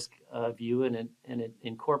the risk view, and it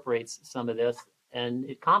incorporates some of this, and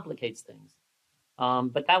it complicates things.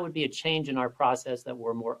 But that would be a change in our process, that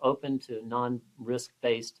we're more open to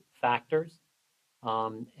non-risk-based factors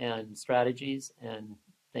and strategies and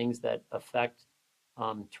things that affect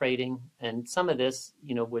trading. And some of this,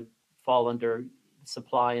 would fall under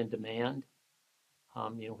supply and demand.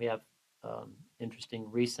 We have interesting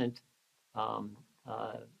recent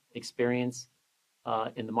experience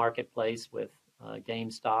in the marketplace with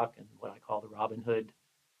GameStop and what I call the Robinhood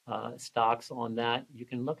stocks on that. You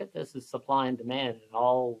can look at this as supply and demand. It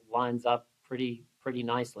all lines up pretty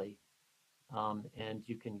nicely. And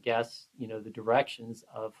you can guess, the directions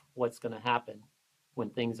of what's going to happen when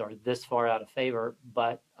things are this far out of favor,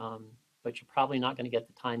 but you're probably not going to get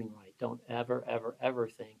the timing right. Don't ever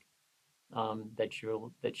think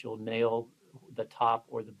that you'll nail the top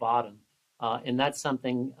or the bottom. And that's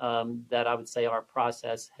something that I would say our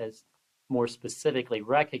process has more specifically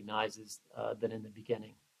recognizes than in the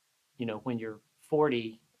beginning. When you're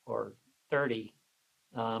 40 or 30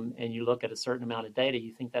 and you look at a certain amount of data,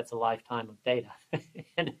 you think that's a lifetime of data.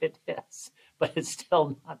 And it is, but it's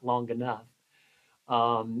still not long enough.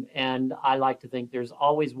 And I like to think there's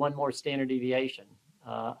always one more standard deviation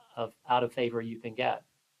out of favor you can get.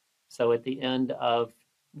 So at the end of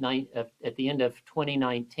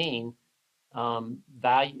 2019,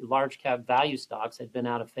 large cap value stocks had been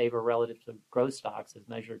out of favor relative to growth stocks as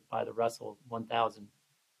measured by the Russell 1000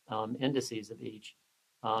 indices of each.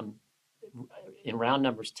 In round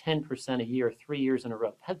numbers, 10% a year, 3 years in a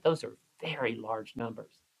row. Those are very large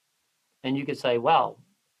numbers. And you could say, well,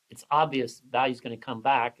 it's obvious value's going to come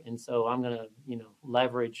back, and so I'm going to,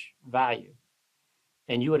 leverage value.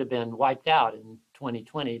 And you would have been wiped out in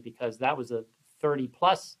 2020 because that was a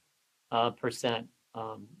 30+%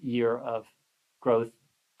 year of growth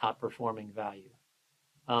outperforming value.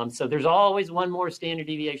 So there's always one more standard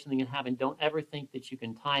deviation than you can have, and don't ever think that you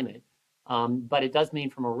can time it. But it does mean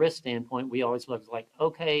from a risk standpoint, we always look like,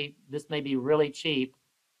 okay, this may be really cheap,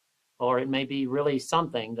 or it may be really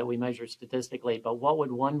something that we measure statistically, but what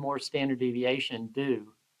would one more standard deviation do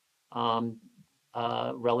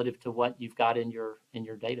relative to what you've got in your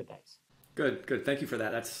database? Good. Thank you for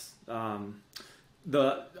that. That's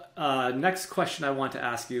the next question I want to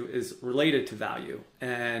ask you is related to value.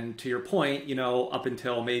 And to your point, up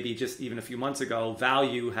until maybe just even a few months ago,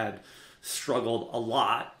 value had struggled a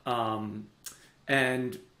lot.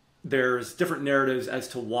 And there's different narratives as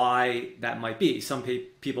to why that might be. Some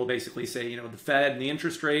people basically say, the Fed and the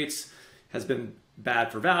interest rates has been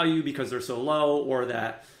bad for value because they're so low, or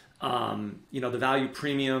that, the value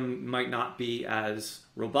premium might not be as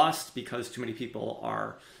robust because too many people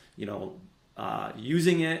are,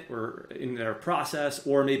 using it or in their process,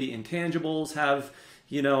 or maybe intangibles have,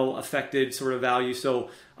 affected sort of value.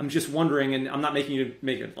 So I'm just wondering, and I'm not making you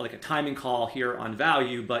make it like a timing call here on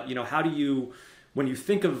value, but, how do you, when you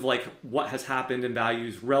think of like what has happened in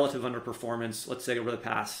values, relative underperformance, let's say over the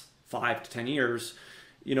past 5 to 10 years,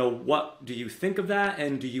 what do you think of that?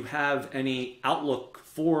 And do you have any outlook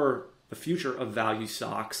for the future of value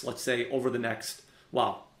stocks, let's say over the next,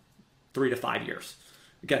 3 to 5 years?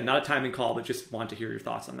 Again, not a timing call, but just want to hear your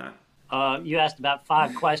thoughts on that. You asked about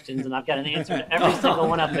 5 questions, and I've got an answer to every single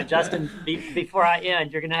one of them. But Justin, before I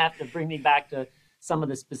end, you're going to have to bring me back to some of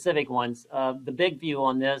the specific ones. The big view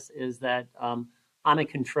on this is that I'm a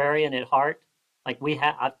contrarian at heart. Like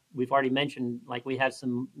we've already mentioned, like we have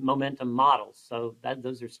some momentum models. So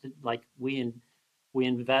those are like we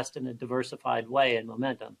invest in a diversified way in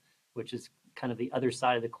momentum, which is kind of the other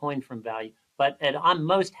side of the coin from value. But I'm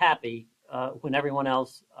most happy when everyone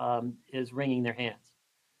else is wringing their hands.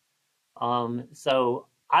 So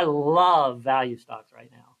I love value stocks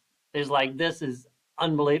right now. This is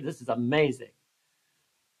unbelievable. This is amazing.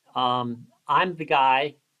 I'm the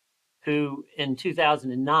guy who in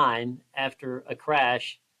 2009, after a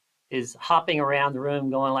crash, is hopping around the room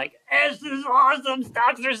going like, this is awesome.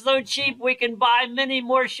 Stocks are so cheap. We can buy many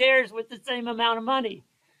more shares with the same amount of money.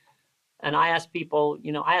 And I ask people,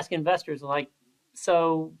 I ask investors like,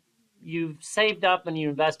 so you've saved up and you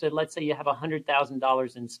invested, let's say you have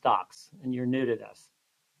 $100,000 in stocks and you're new to this.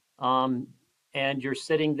 And you're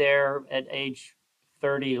sitting there at age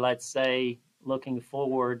 30, let's say, looking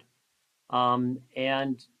forward.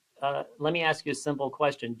 Let me ask you a simple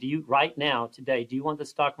question. Do you, right now, today, do you want the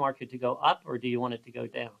stock market to go up or do you want it to go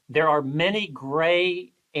down? There are many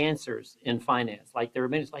gray answers in finance. Like there are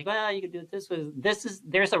many, like, well, you could do it this way.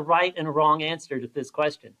 There's a right and a wrong answer to this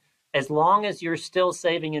question. As long as you're still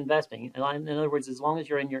saving, investing, in other words, as long as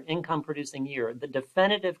you're in your income producing year, the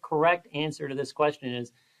definitive correct answer to this question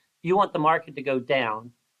is you want the market to go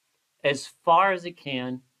down as far as it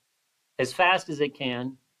can, as fast as it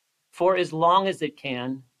can, for as long as it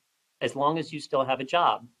can, as long as you still have a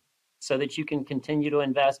job, so that you can continue to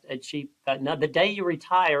invest at cheap. Now, the day you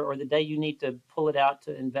retire or the day you need to pull it out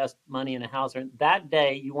to invest money in a house, that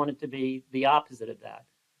day you want it to be the opposite of that.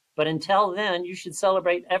 But until then, you should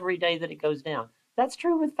celebrate every day that it goes down. That's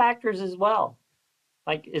true with factors as well.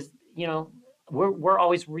 We're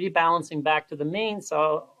always rebalancing back to the mean.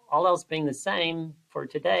 So all else being the same for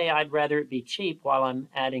today, I'd rather it be cheap while I'm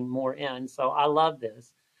adding more in. So I love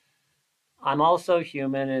this. I'm also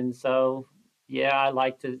human. And so, yeah, I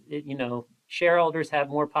like to, shareholders have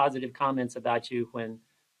more positive comments about you when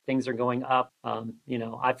things are going up.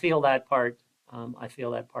 I feel that part. I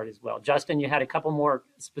feel that part as well. Justin, you had a couple more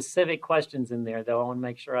specific questions in there, though. I want to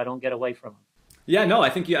make sure I don't get away from them. Yeah, no, I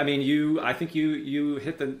think you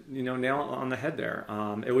hit the nail on the head there.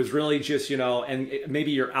 It was really just and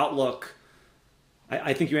maybe your outlook.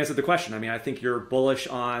 I think you answered the question. I mean, I think you're bullish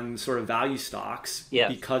on sort of value stocks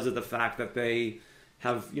because of the fact that they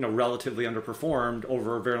have, relatively underperformed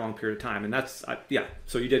over a very long period of time. And that's,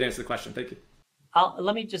 so you did answer the question. Thank you.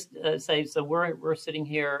 Let me just say, so we're sitting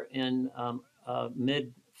here in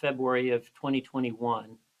mid-February of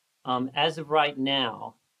 2021. As of right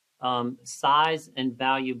now, size and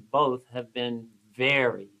value both have been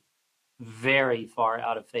very, very far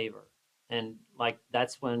out of favor. And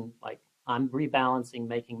that's when I'm rebalancing,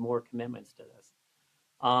 making more commitments to this.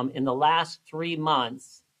 In the last 3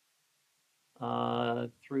 months,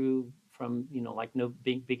 through from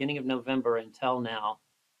beginning of November until now,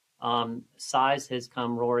 size has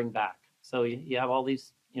come roaring back. So you have all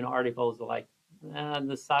these articles like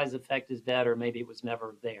the size effect is dead, or maybe it was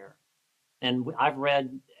never there. And I've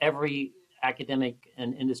read every academic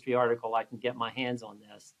and industry article I can get my hands on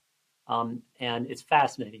this. And it's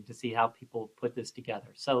fascinating to see how people put this together.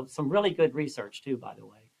 So some really good research too, by the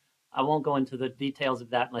way. I won't go into the details of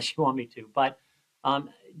that unless you want me to. But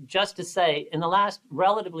just to say, in the last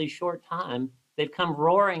relatively short time, they've come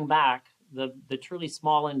roaring back, the truly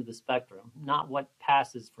small end of the spectrum, not what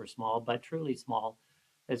passes for small, but truly small,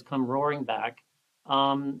 has come roaring back.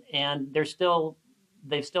 And they've still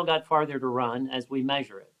got farther to run as we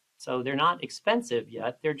measure it. So they're not expensive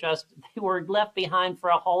yet. They were left behind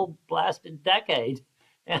for a whole blasted decade,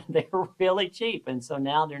 and they were really cheap. And so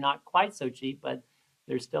now they're not quite so cheap, but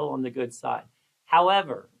they're still on the good side.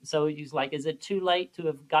 However, so he's like, is it too late to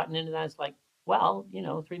have gotten into that? It's like, well,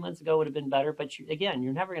 3 months ago would have been better. But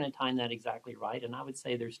you're never going to time that exactly right. And I would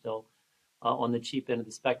say they're still on the cheap end of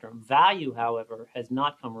the spectrum. Value, however, has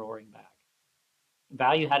not come roaring back.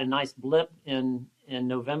 Value had a nice blip in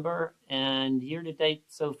November, and year to date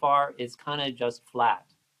so far, it's kind of just flat.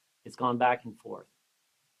 It's gone back and forth.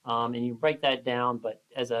 And you break that down, but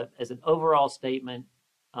as an overall statement,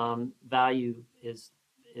 value is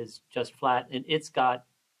just flat, and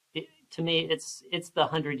to me, it's the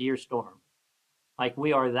 100-year storm. Like,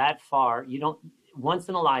 we are that far. Once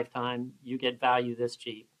in a lifetime, you get value this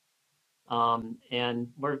cheap. And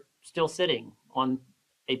we're still sitting on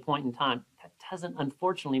a point in time. That doesn't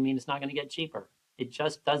unfortunately mean it's not going to get cheaper. It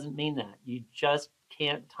just doesn't mean that. You just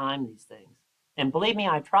can't time these things. And believe me,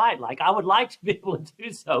 I tried. I would like to be able to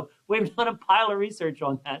do so. We've done a pile of research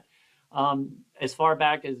on that. As far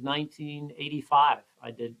back as 1985,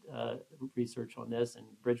 I did research on this, and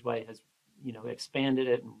Bridgeway has, expanded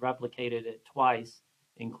it and replicated it twice,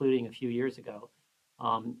 including a few years ago.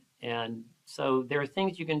 And so there are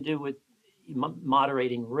things you can do with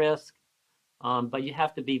moderating risk, but you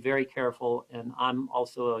have to be very careful. And I'm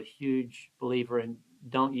also a huge believer in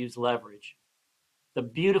don't use leverage. The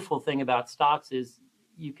beautiful thing about stocks is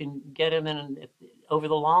you can get them in over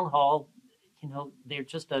the long haul. They're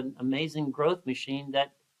just an amazing growth machine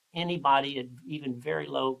that anybody at even very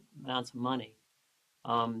low amounts of money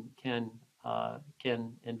can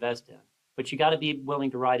invest in. But you got to be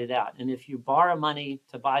willing to ride it out. And if you borrow money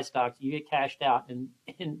to buy stocks, you get cashed out, and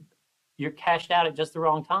you're cashed out at just the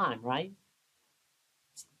wrong time, right?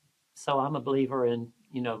 So I'm a believer in,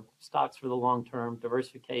 stocks for the long term,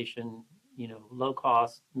 diversification, low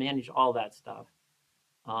cost, manage all that stuff.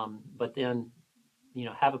 But then,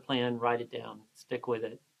 have a plan, write it down, stick with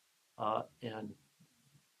it. And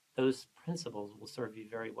those principles will serve you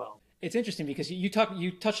very well. It's interesting because you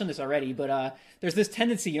touched on this already, but there's this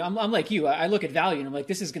tendency. I'm like you. I look at value and I'm like,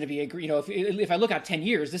 this is going to be if I look out 10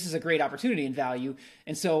 years, this is a great opportunity in value,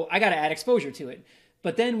 and so I got to add exposure to it.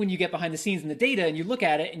 But then when you get behind the scenes in the data and you look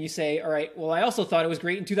at it and you say, all right, well, I also thought it was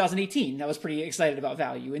great in 2018. I was pretty excited about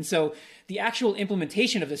value, and so the actual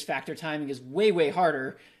implementation of this factor timing is way, way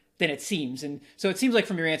harder than it seems. And so it seems like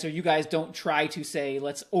from your answer, you guys don't try to say,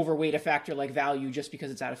 let's overweight a factor like value just because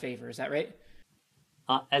it's out of favor. Is that right?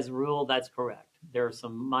 As a rule, that's correct. There are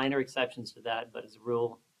some minor exceptions to that, but as a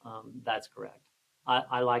rule, that's correct.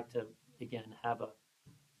 I like to, again, have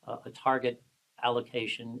a target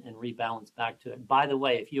allocation and rebalance back to it. By the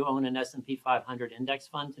way, if you own an S&P 500 index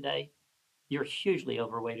fund today, you're hugely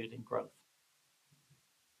overweighted in growth.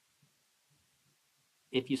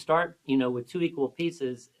 If you start, with two equal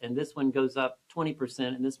pieces, and this one goes up 20%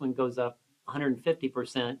 and this one goes up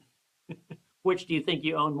 150%, which do you think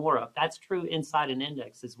you own more of? That's true inside an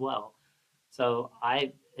index as well. So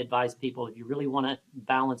I advise people, if you really want to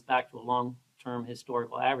balance back to a long-term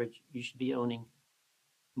historical average, you should be owning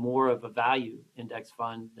more of a value index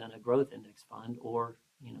fund than a growth index fund, or,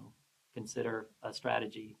 consider a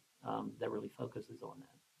strategy that really focuses on that.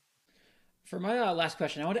 For my last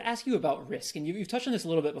question, I want to ask you about risk. And you've touched on this a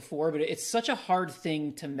little bit before, but it's such a hard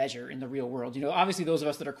thing to measure in the real world. Obviously those of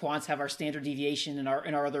us that are quants have our standard deviation and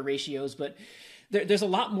our other ratios, but there's a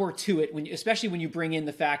lot more to it, especially when you bring in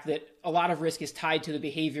the fact that a lot of risk is tied to the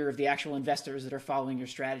behavior of the actual investors that are following your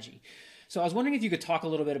strategy. So I was wondering if you could talk a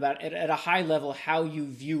little bit about, at a high level, how you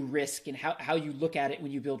view risk and how you look at it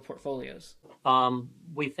when you build portfolios.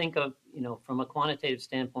 We think of, from a quantitative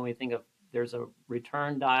standpoint, we think of there's a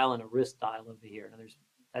return dial and a risk dial over here. Now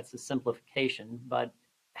that's a simplification, but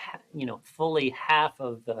fully half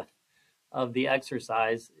of the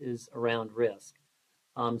exercise is around risk.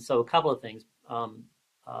 So a couple of things.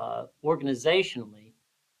 Organizationally,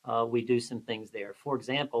 we do some things there. For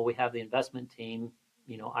example, we have the investment team.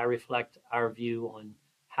 I reflect our view on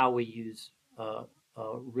how we use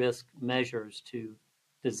risk measures to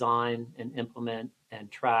design and implement and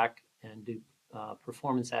track and do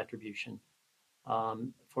performance attribution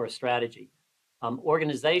for a strategy.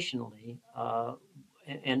 Organizationally,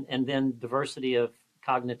 and then diversity of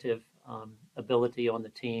cognitive ability on the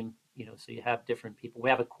team, so you have different people. We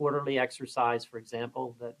have a quarterly exercise, for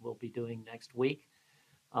example, that we'll be doing next week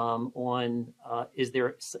on is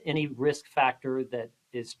there any risk factor that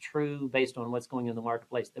is true based on what's going on in the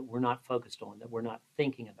marketplace that we're not focused on, that we're not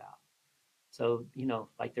thinking about. So,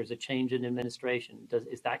 like there's a change in administration.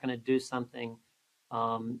 Is that going to do something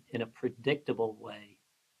in a predictable way?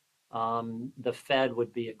 The Fed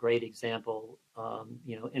would be a great example.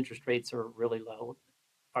 Interest rates are really low.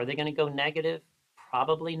 Are they going to go negative?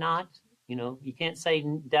 Probably not. You can't say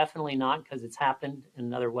definitely not because it's happened in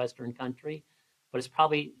another Western country, but it's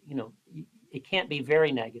probably, it can't be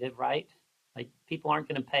very negative, right? Like people aren't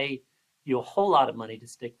going to pay you a whole lot of money to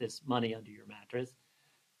stick this money under your mattress.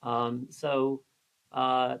 So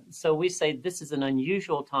we say this is an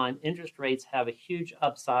unusual time. Interest rates have a huge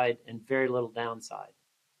upside and very little downside.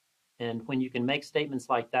 And when you can make statements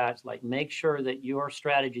like that, it's like make sure that your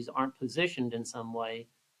strategies aren't positioned in some way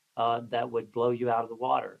that would blow you out of the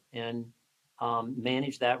water, and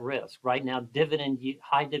manage that risk. Right now,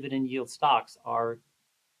 high dividend yield stocks are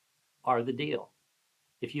the deal.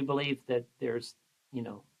 If you believe that there's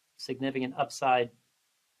significant upside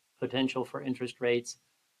potential for interest rates,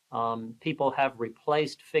 people have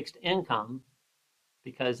replaced fixed income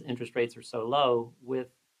because interest rates are so low with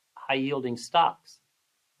high yielding stocks.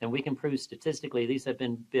 And we can prove statistically these have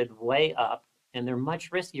been bid way up and they're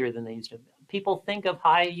much riskier than they used to be. People think of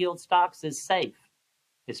high yield stocks as safe.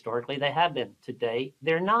 Historically, they have been. Today,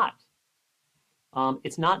 they're not.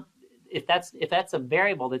 It's not. If that's a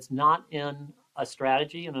variable that's not in a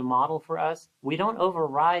strategy and a model for us, we don't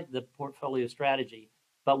override the portfolio strategy,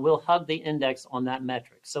 but we'll hug the index on that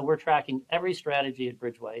metric. So we're tracking every strategy at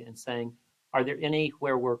Bridgeway and saying, are there any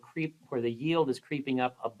where where the yield is creeping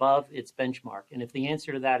up above its benchmark? And if the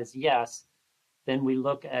answer to that is yes, then we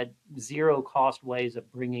look at zero cost ways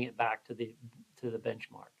of bringing it back to the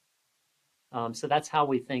benchmark. So that's how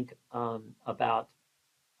we think about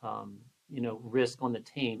risk on the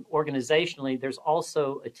team. Organizationally, there's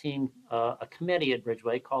also a committee at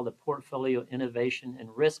Bridgeway called the Portfolio Innovation and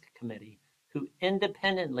Risk Committee, who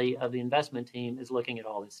independently of the investment team is looking at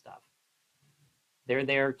all this stuff. They're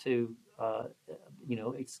there to,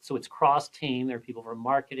 so it's cross-team. There are people from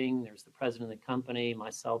marketing. There's the president of the company,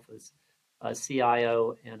 myself as a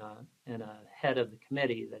CIO, and a head of the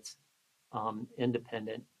committee that's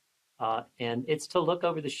independent. And it's to look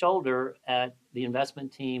over the shoulder at the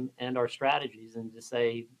investment team and our strategies and to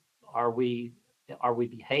say, are we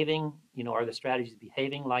behaving? Are the strategies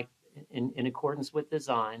behaving like in accordance with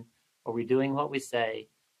design? Are we doing what we say?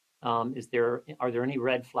 Are there any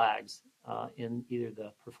red flags in either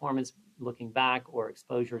the performance looking back or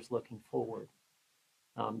exposures looking forward?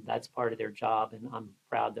 That's part of their job, and I'm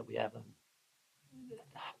proud that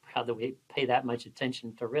we pay that much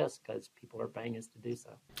attention to risk because people are paying us to do so.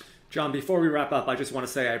 John, before we wrap up, I just want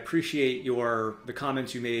to say I appreciate the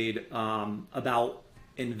comments you made about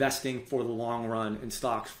investing for the long run in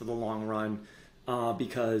stocks for the long run,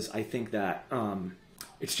 because I think that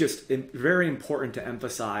it's just very important to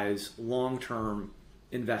emphasize long-term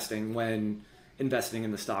investing when investing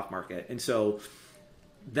in the stock market. And so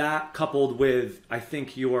that coupled with, I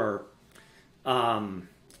think your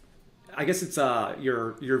I guess it's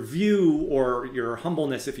your view or your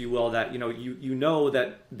humbleness, if you will, that you know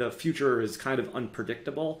that the future is kind of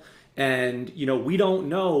unpredictable, and we don't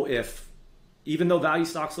know if, even though value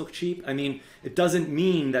stocks look cheap, I mean, it doesn't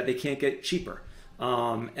mean that they can't get cheaper,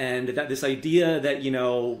 and that this idea that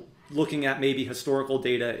looking at maybe historical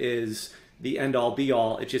data is the end all be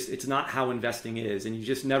all. It's not how investing is, and you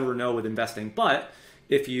just never know with investing. But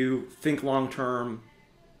if you think long term,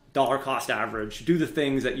 dollar cost average, do the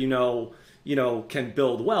things that can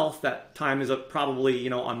build wealth, that time is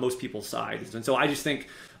probably on most people's sides. And so I just think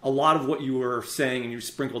a lot of what you were saying and you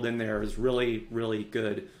sprinkled in there is really, really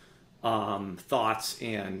good thoughts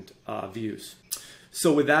and views.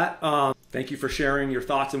 So with that, thank you for sharing your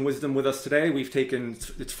thoughts and wisdom with us today.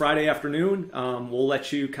 It's Friday afternoon. We'll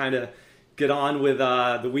let you kind of get on with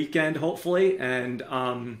the weekend, hopefully. And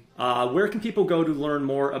where can people go to learn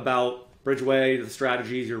more about Bridgeway, the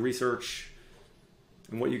strategies, your research,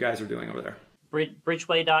 and what you guys are doing over there?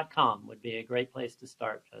 Bridgeway.com would be a great place to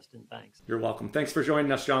start, Justin. Thanks. You're welcome. Thanks for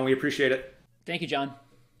joining us, John. We appreciate it. Thank you, John.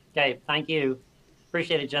 Okay, thank you.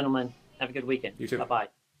 Appreciate it, gentlemen. Have a good weekend. You too. Bye-bye.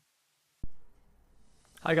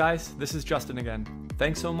 Hi guys, this is Justin again.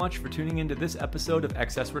 Thanks so much for tuning into this episode of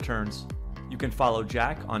Excess Returns. You can follow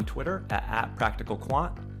Jack on Twitter at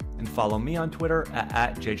 @PracticalQuant and follow me on Twitter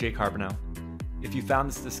at JJCarbonneau. If you found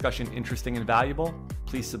this discussion interesting and valuable,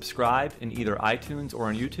 please subscribe in either iTunes or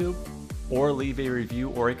on YouTube, or leave a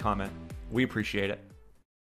review or a comment. We appreciate it.